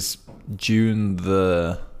is June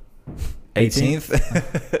the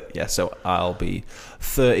 18th. Yeah, so I'll be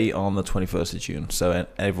 30 on the 21st of June. So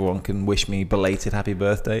everyone can wish me belated happy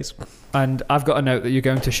birthdays. And I've got a note that you're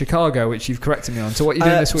going to Chicago, which you've corrected me on. So what are you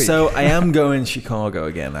doing this week? So I am going to Chicago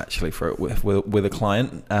again, actually, with a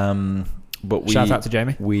client. But shout out to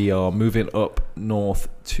Jamie. We are moving up north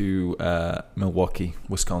to Milwaukee,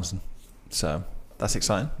 Wisconsin. So that's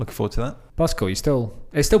exciting. Looking forward to that. That's cool. It's still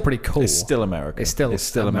pretty cool. It's still America. It's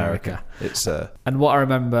still America. It's and what I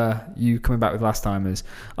remember you coming back with last time is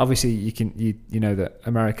obviously you know that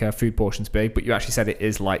America food portion's big, but you actually said it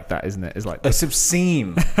is like that, isn't it? It's like it's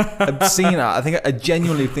obscene. I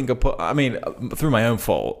genuinely think through my own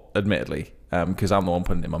fault, admittedly, because I'm the one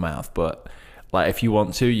putting it in my mouth. But like, if you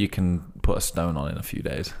want to, you can put a stone on in a few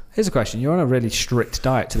days. Here's a question. You're on a really strict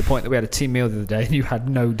diet to the point that we had a team meal the other day and you had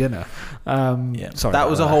no dinner. Sorry, that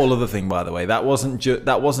was a whole other thing, by the way. That wasn't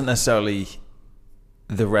necessarily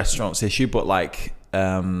the restaurant's issue, but like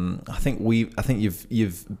I think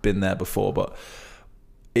you've been there before, but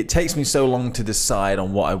it takes me so long to decide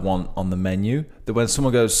on what I want on the menu that when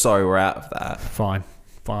someone goes, sorry, we're out of that. Fine.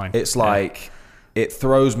 It's like it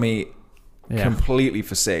throws me completely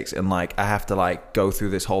for 6, and like I have to like go through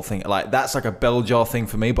this whole thing. Like that's like a bell jar thing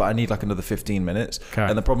for me, but I need like another 15 minutes. Okay.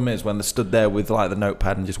 And the problem is when they're stood there with like the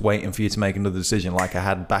notepad and just waiting for you to make another decision, like I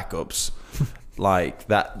had backups. Like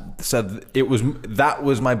that, so that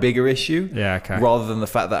was my bigger issue. Yeah, okay. Rather than the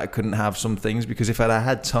fact that I couldn't have some things, because if I'd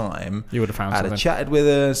had time, you would have found I'd something. have chatted with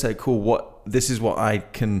her and said, "Cool, this is what I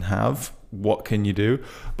can have. What can you do?"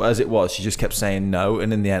 But as it was, she just kept saying no,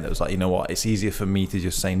 and in the end, it was like, you know what? It's easier for me to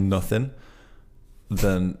just say nothing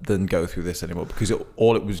than go through this anymore, because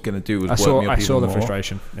all it was going to do was work me up even more. I saw the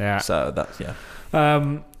frustration. Yeah. So that's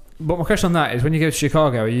But my question on that is, when you go to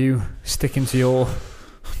Chicago, are you sticking to your?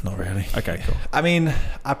 Not really. Okay, cool. I mean,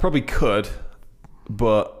 I probably could,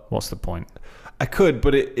 but what's the point? I could,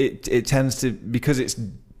 but it tends to, because it's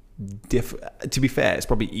to be fair, it's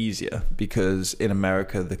probably easier because in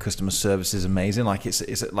America the customer service is amazing. Like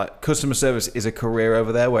it's like customer service is a career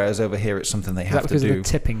over there, whereas over here it's something they have to do. Is that because of the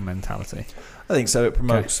tipping mentality? I think so. It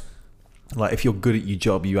promotes like if you're good at your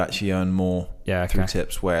job, you actually earn more through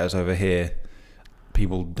tips. Whereas over here,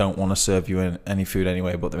 people don't want to serve you any food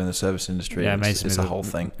anyway, but they're in the service industry. Yeah, it's a whole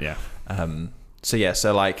thing. Yeah.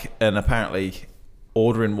 So like, and apparently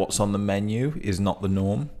ordering what's on the menu is not the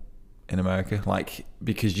norm in America, like,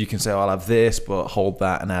 because you can say, I'll have this, but hold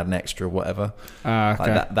that and add an extra whatever. Okay.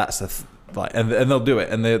 Like that's and they'll do it,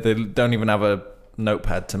 and they don't even have a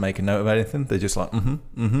notepad to make a note of anything. They're just like,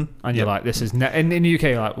 And you're like, this is... in the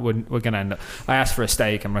UK, like, we're going to end up... I asked for a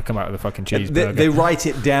steak, I'm going to come out with a fucking cheeseburger. They write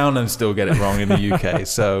it down and still get it wrong in the UK.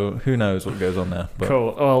 So who knows what goes on there. But.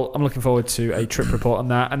 Cool. Well, I'm looking forward to a trip report on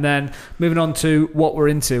that. And then moving on to what we're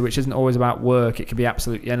into, which isn't always about work. It could be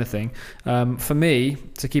absolutely anything. For me,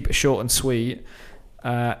 to keep it short and sweet,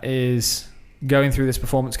 is going through this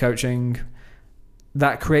performance coaching.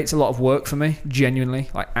 That creates a lot of work for me, genuinely,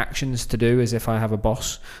 like actions to do as if I have a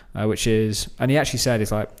boss, which is, and he actually said,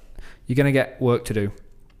 it's like, you're going to get work to do.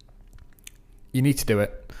 You need to do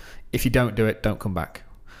it. If you don't do it, don't come back.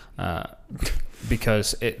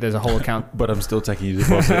 Because there's a whole account. But I'm still taking you to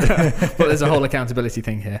deposit. But there's a whole accountability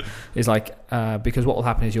thing here. It's like, because what will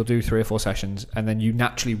happen is you'll do 3 or 4 sessions and then you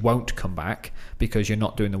naturally won't come back because you're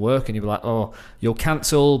not doing the work, and you'll be like, oh, you'll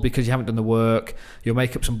cancel because you haven't done the work. You'll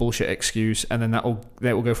make up some bullshit excuse, and then that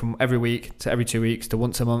will go from every week to every 2 weeks to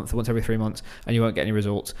once a month, once every 3 months, and you won't get any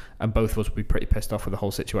results. And both of us will be pretty pissed off with the whole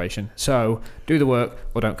situation. So do the work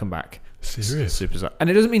or don't come back. Serious. Super. And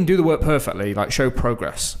it doesn't mean do the work perfectly, like show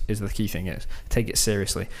progress is the key thing, is take it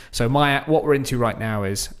seriously. So what we're into right now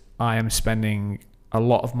is I am spending a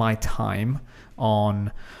lot of my time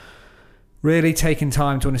on really taking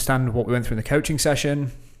time to understand what we went through in the coaching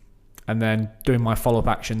session, and then doing my follow-up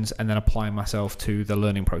actions, and then applying myself to the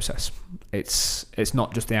learning process. It's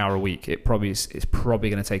not just the hour a week. It's probably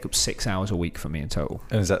going to take up 6 hours a week for me in total.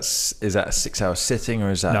 And is that a 6 hour sitting, or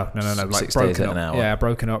is that no? Like 6 days at an hour? Yeah,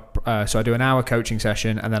 broken up. So I do an hour coaching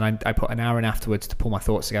session, and then I put an hour in afterwards to pull my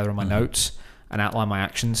thoughts together on my notes and outline my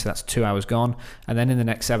actions. So that's 2 hours gone. And then in the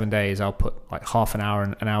next 7 days, I'll put like half an hour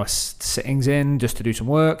and an hour sittings in just to do some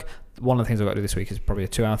work. One of the things I've got to do this week is probably a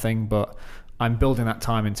 2 hour thing, but I'm building that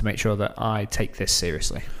time in to make sure that I take this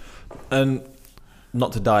seriously. And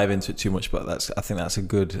not to dive into it too much, but I think that's a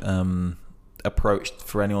good approach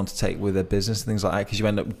for anyone to take with their business and things like that, because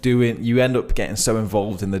you end up getting so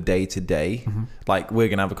involved in the day to day. Like, we're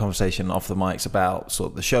gonna have a conversation off the mics about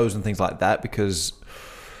sort of the shows and things like that, because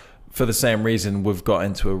for the same reason we've got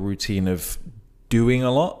into a routine of doing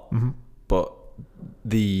a lot, but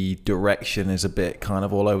the direction is a bit kind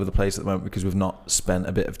of all over the place at the moment because we've not spent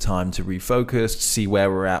a bit of time to refocus, to see where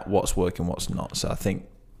we're at, what's working, what's not. So I think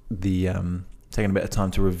the taking a bit of time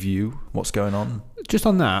to review what's going on. Just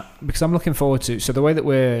on that, because I'm looking forward to, so the way that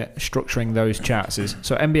we're structuring those chats is,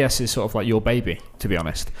 so MBS is sort of like your baby, to be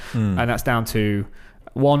honest. And that's down to,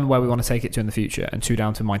 1, where we want to take it to in the future, and 2,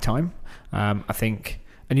 down to my time. I think,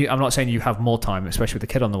 and I'm not saying you have more time, especially with the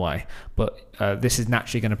kid on the way, but this is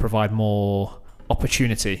naturally going to provide more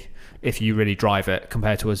opportunity if you really drive it,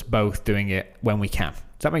 compared to us both doing it when we can.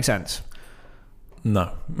 Does that make sense?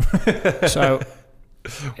 No. So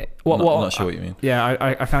I'm not sure what you mean. Yeah,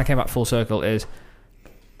 I kind of came back full circle, is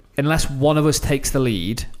unless one of us takes the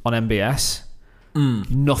lead on MBS,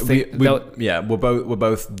 nothing. We're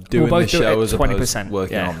both doing the show as opposed to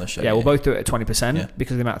working on the show. Yeah, we'll both do it at 20%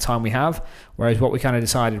 because of the amount of time we have. Whereas what we kind of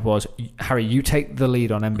decided was, Harry, you take the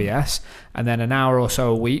lead on MBS, and then an hour or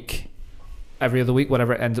so a week, every other week,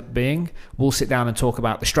 whatever it ends up being, we'll sit down and talk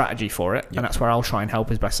about the strategy for it, and that's where I'll try and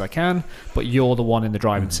help as best I can, but you're the one in the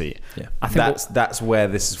driving seat. Yeah, I think that's where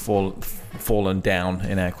this has fallen down,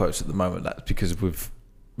 in air quotes, at the moment. That's because we're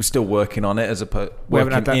still working on it, as opposed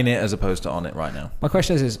in it as opposed to on it right now. My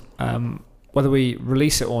question is whether we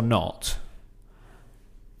release it or not,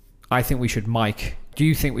 I think we should mic. Do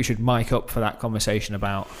you think we should mic up for that conversation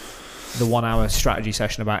about the 1 hour strategy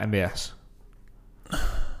session about MBS?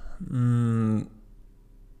 I'm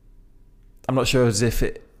not sure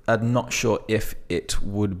I'm not sure if it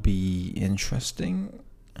would be interesting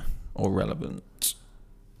or relevant,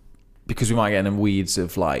 because we might get in the weeds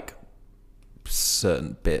of like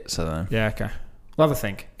certain bits. I don't know. Yeah, okay. We'll have a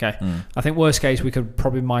think. Okay. I think worst case, we could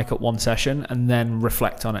probably mic up one session and then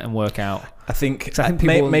reflect on it and work out. I think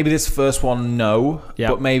maybe this first one,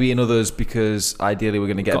 but maybe in others, because ideally we're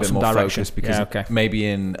going to get a bit more focus, because maybe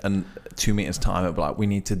in 2 meters time it'll be like, we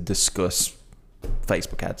need to discuss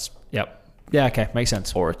Facebook ads. Yep. Yeah, okay, makes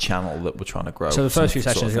sense. Or a channel that we're trying to grow. So the first few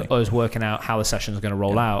sessions are us working out how the session is going to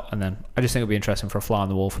roll out, and then I just think it'll be interesting for a fly on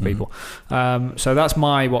the wall for people. So that's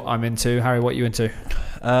what I'm into. Harry, what are you into?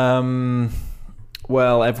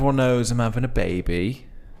 Well, everyone knows I'm having a baby.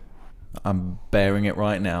 I'm bearing it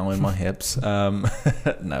right now in my hips. No,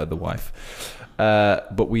 the wife.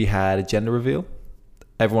 But we had a gender reveal.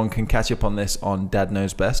 Everyone can catch up on this on Dad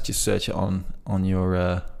Knows Best. Just search it on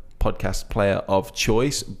your podcast player of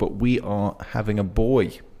choice. But we are having a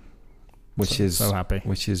boy, which is so happy.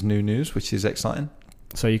 Which is new news, which is exciting.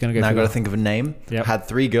 So you're going to go now I've through got to that. think of a name. Yep. Had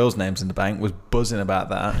 3 girls' names in the bank, was buzzing about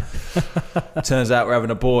that. Turns out we're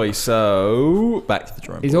having a boy, so back to the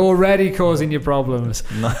drawing board. He's already causing you problems.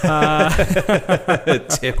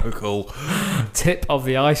 Typical. Tip of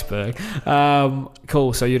the iceberg.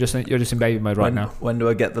 Cool. So you're just in baby mode right now. When do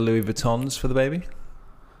I get the Louis Vuittons for the baby?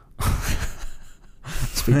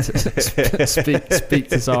 Speak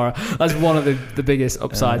to Sarah. That's one of the biggest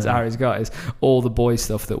upsides Harry's got, is all the boy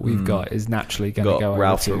stuff that we've got is naturally going to go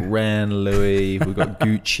Ralph over to. Lauren, Louis, we've got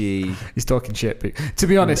Gucci. He's talking shit, but to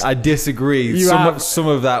be honest, I disagree. Some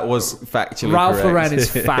of that was factually Ralph correct. Lauren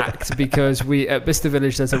is fact, because we at Bicester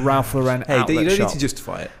Village there's a Ralph Lauren outlet you don't shop. need to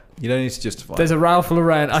justify it. You don't need to justify There's a Ralph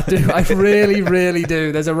Lauren. I do. I really, really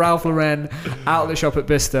do. There's a Ralph Lauren outlet shop at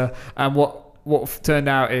Bicester, and what turned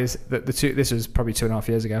out is that this was probably 2.5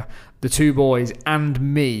 years ago, the 2 boys and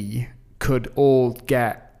me could all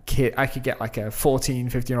get I could get like a 14,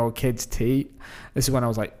 15-year-old kid's tee. This is when I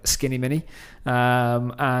was like skinny mini.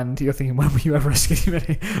 And you're thinking, when were you ever a skinny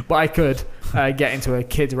mini? But I could get into a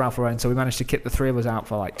kid's Ralph Lauren. So we managed to kit the 3 of us out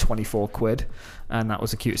for like 24 quid. And that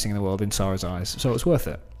was the cutest thing in the world in Sarah's eyes. So it was worth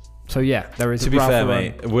it. So yeah, there is. To be Ralph fair,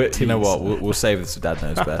 Lauren mate, you know what? We'll save this for Dad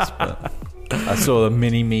Knows Best. But I saw the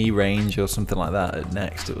mini me range or something like that at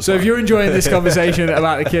Next. It was so if you're enjoying this conversation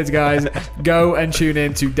about the kids, guys, go and tune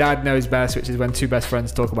in to Dad Knows Best, which is when 2 best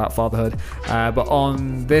friends talk about fatherhood. But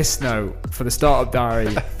on this note, for the Startup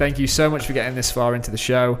Diary, thank you so much for getting this far into the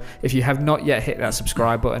show. If you have not yet hit that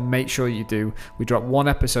subscribe button, make sure you do. We drop 1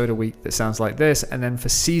 episode a week that sounds like this, and then for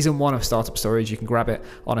season 1 of Startup Stories, you can grab it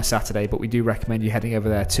on a Saturday, but we do recommend you heading over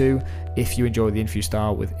there too if you enjoy the interview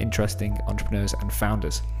style with interesting entrepreneurs and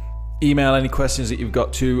founders. Email any questions that you've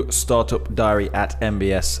got to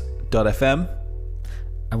startupdiary@mbs.fm.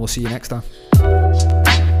 And we'll see you next time.